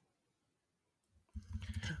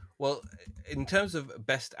 Well, in terms of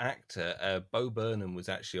Best Actor, Bo Burnham was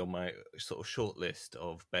actually on my sort of short list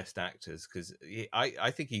of Best Actors, because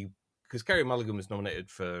I think because Carey Mulligan was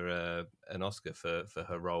nominated for an Oscar for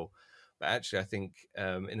her role. But actually, I think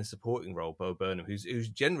in a supporting role, Bo Burnham, who's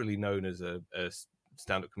generally known as a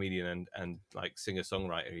stand-up comedian and like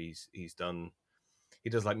singer-songwriter, he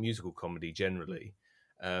does like musical comedy generally,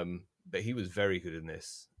 but he was very good in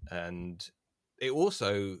this. And it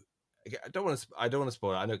also, I don't want to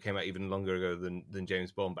spoil it. I know it came out even longer ago than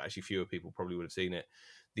James Bond, but actually fewer people probably would have seen it.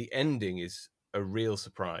 The ending is a real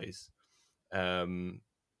surprise.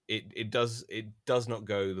 It does not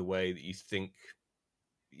go the way that you think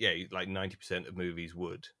like 90% of movies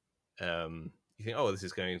would. You think, oh, this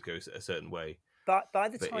is going to go a certain way. But by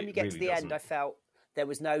the But time it you get to really the end, doesn't. I felt there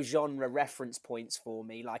was no genre reference points for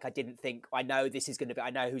me. Like, I didn't think, I know this is going to be, I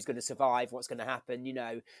know who's going to survive, what's going to happen. You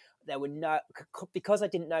know, there were no, because I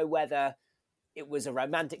didn't know whether it was a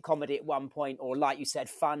romantic comedy at one point, or like you said,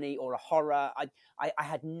 funny, or a horror. I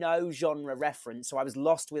had no genre reference, so I was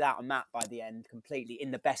lost without a map by the end, completely,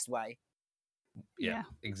 in the best way. Yeah,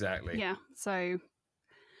 exactly. Yeah. So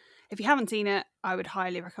if you haven't seen it, I would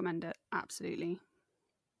highly recommend it. Absolutely.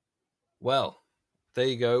 Well, there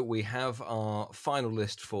you go. We have our final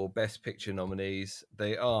list for Best Picture nominees.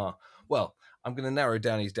 They are, well, I'm going to narrow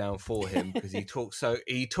Danny's down for him because he talked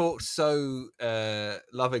so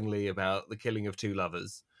lovingly about The Killing of Two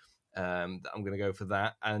Lovers. I'm going to go for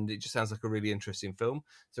that, and it just sounds like a really interesting film.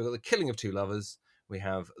 So we've got The Killing of Two Lovers. We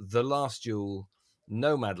have The Last Duel,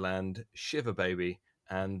 Nomadland, Shiver Baby,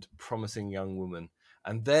 and Promising Young Woman.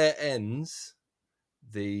 And there ends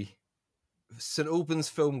the St Albans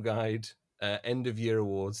Film Guide End of Year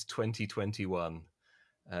Awards 2021.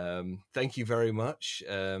 Thank you very much.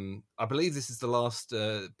 I believe this is the last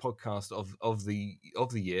podcast of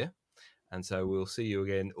the year, and so we'll see you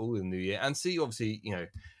again all in the new year, and see you obviously, you know,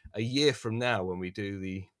 a year from now when we do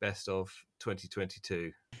the best of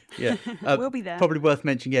 2022. Yeah, We'll be there. Probably worth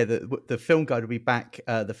mentioning, yeah, that the film guide will be back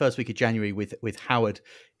the first week of January with Howard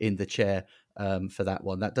in the chair for that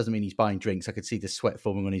one. That doesn't mean he's buying drinks. I could see the sweat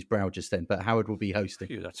forming on his brow just then, but Howard will be hosting.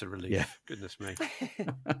 Phew, that's a relief. Yeah. Goodness me.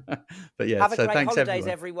 But yeah, Have a so great thanks holidays,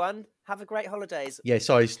 everyone. Have a great holidays. Yeah,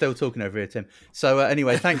 sorry, still talking over here, Tim. So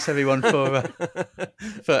anyway, thanks everyone for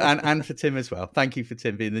and for Tim as well. Thank you for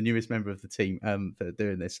Tim being the newest member of the team for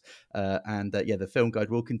doing this. And the film guide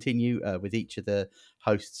will continue with each of the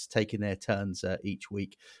hosts taking their turns each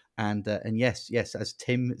week. And yes, as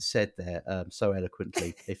Tim said there so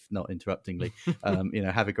eloquently, if not interruptingly,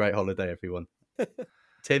 have a great holiday, everyone.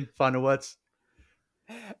 Tim, final words.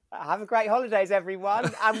 Have a great holidays,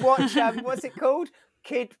 everyone, and watch. What's it called?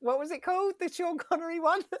 What was it called? The Sean Connery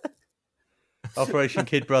one? Operation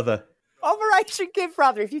Kid Brother. Operation Kid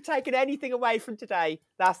Brother. If you've taken anything away from today,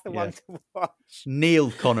 that's the one to watch.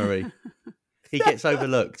 Neil Connery. He gets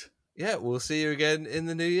overlooked. Yeah, we'll see you again in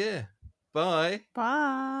the new year. Bye.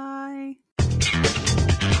 Bye.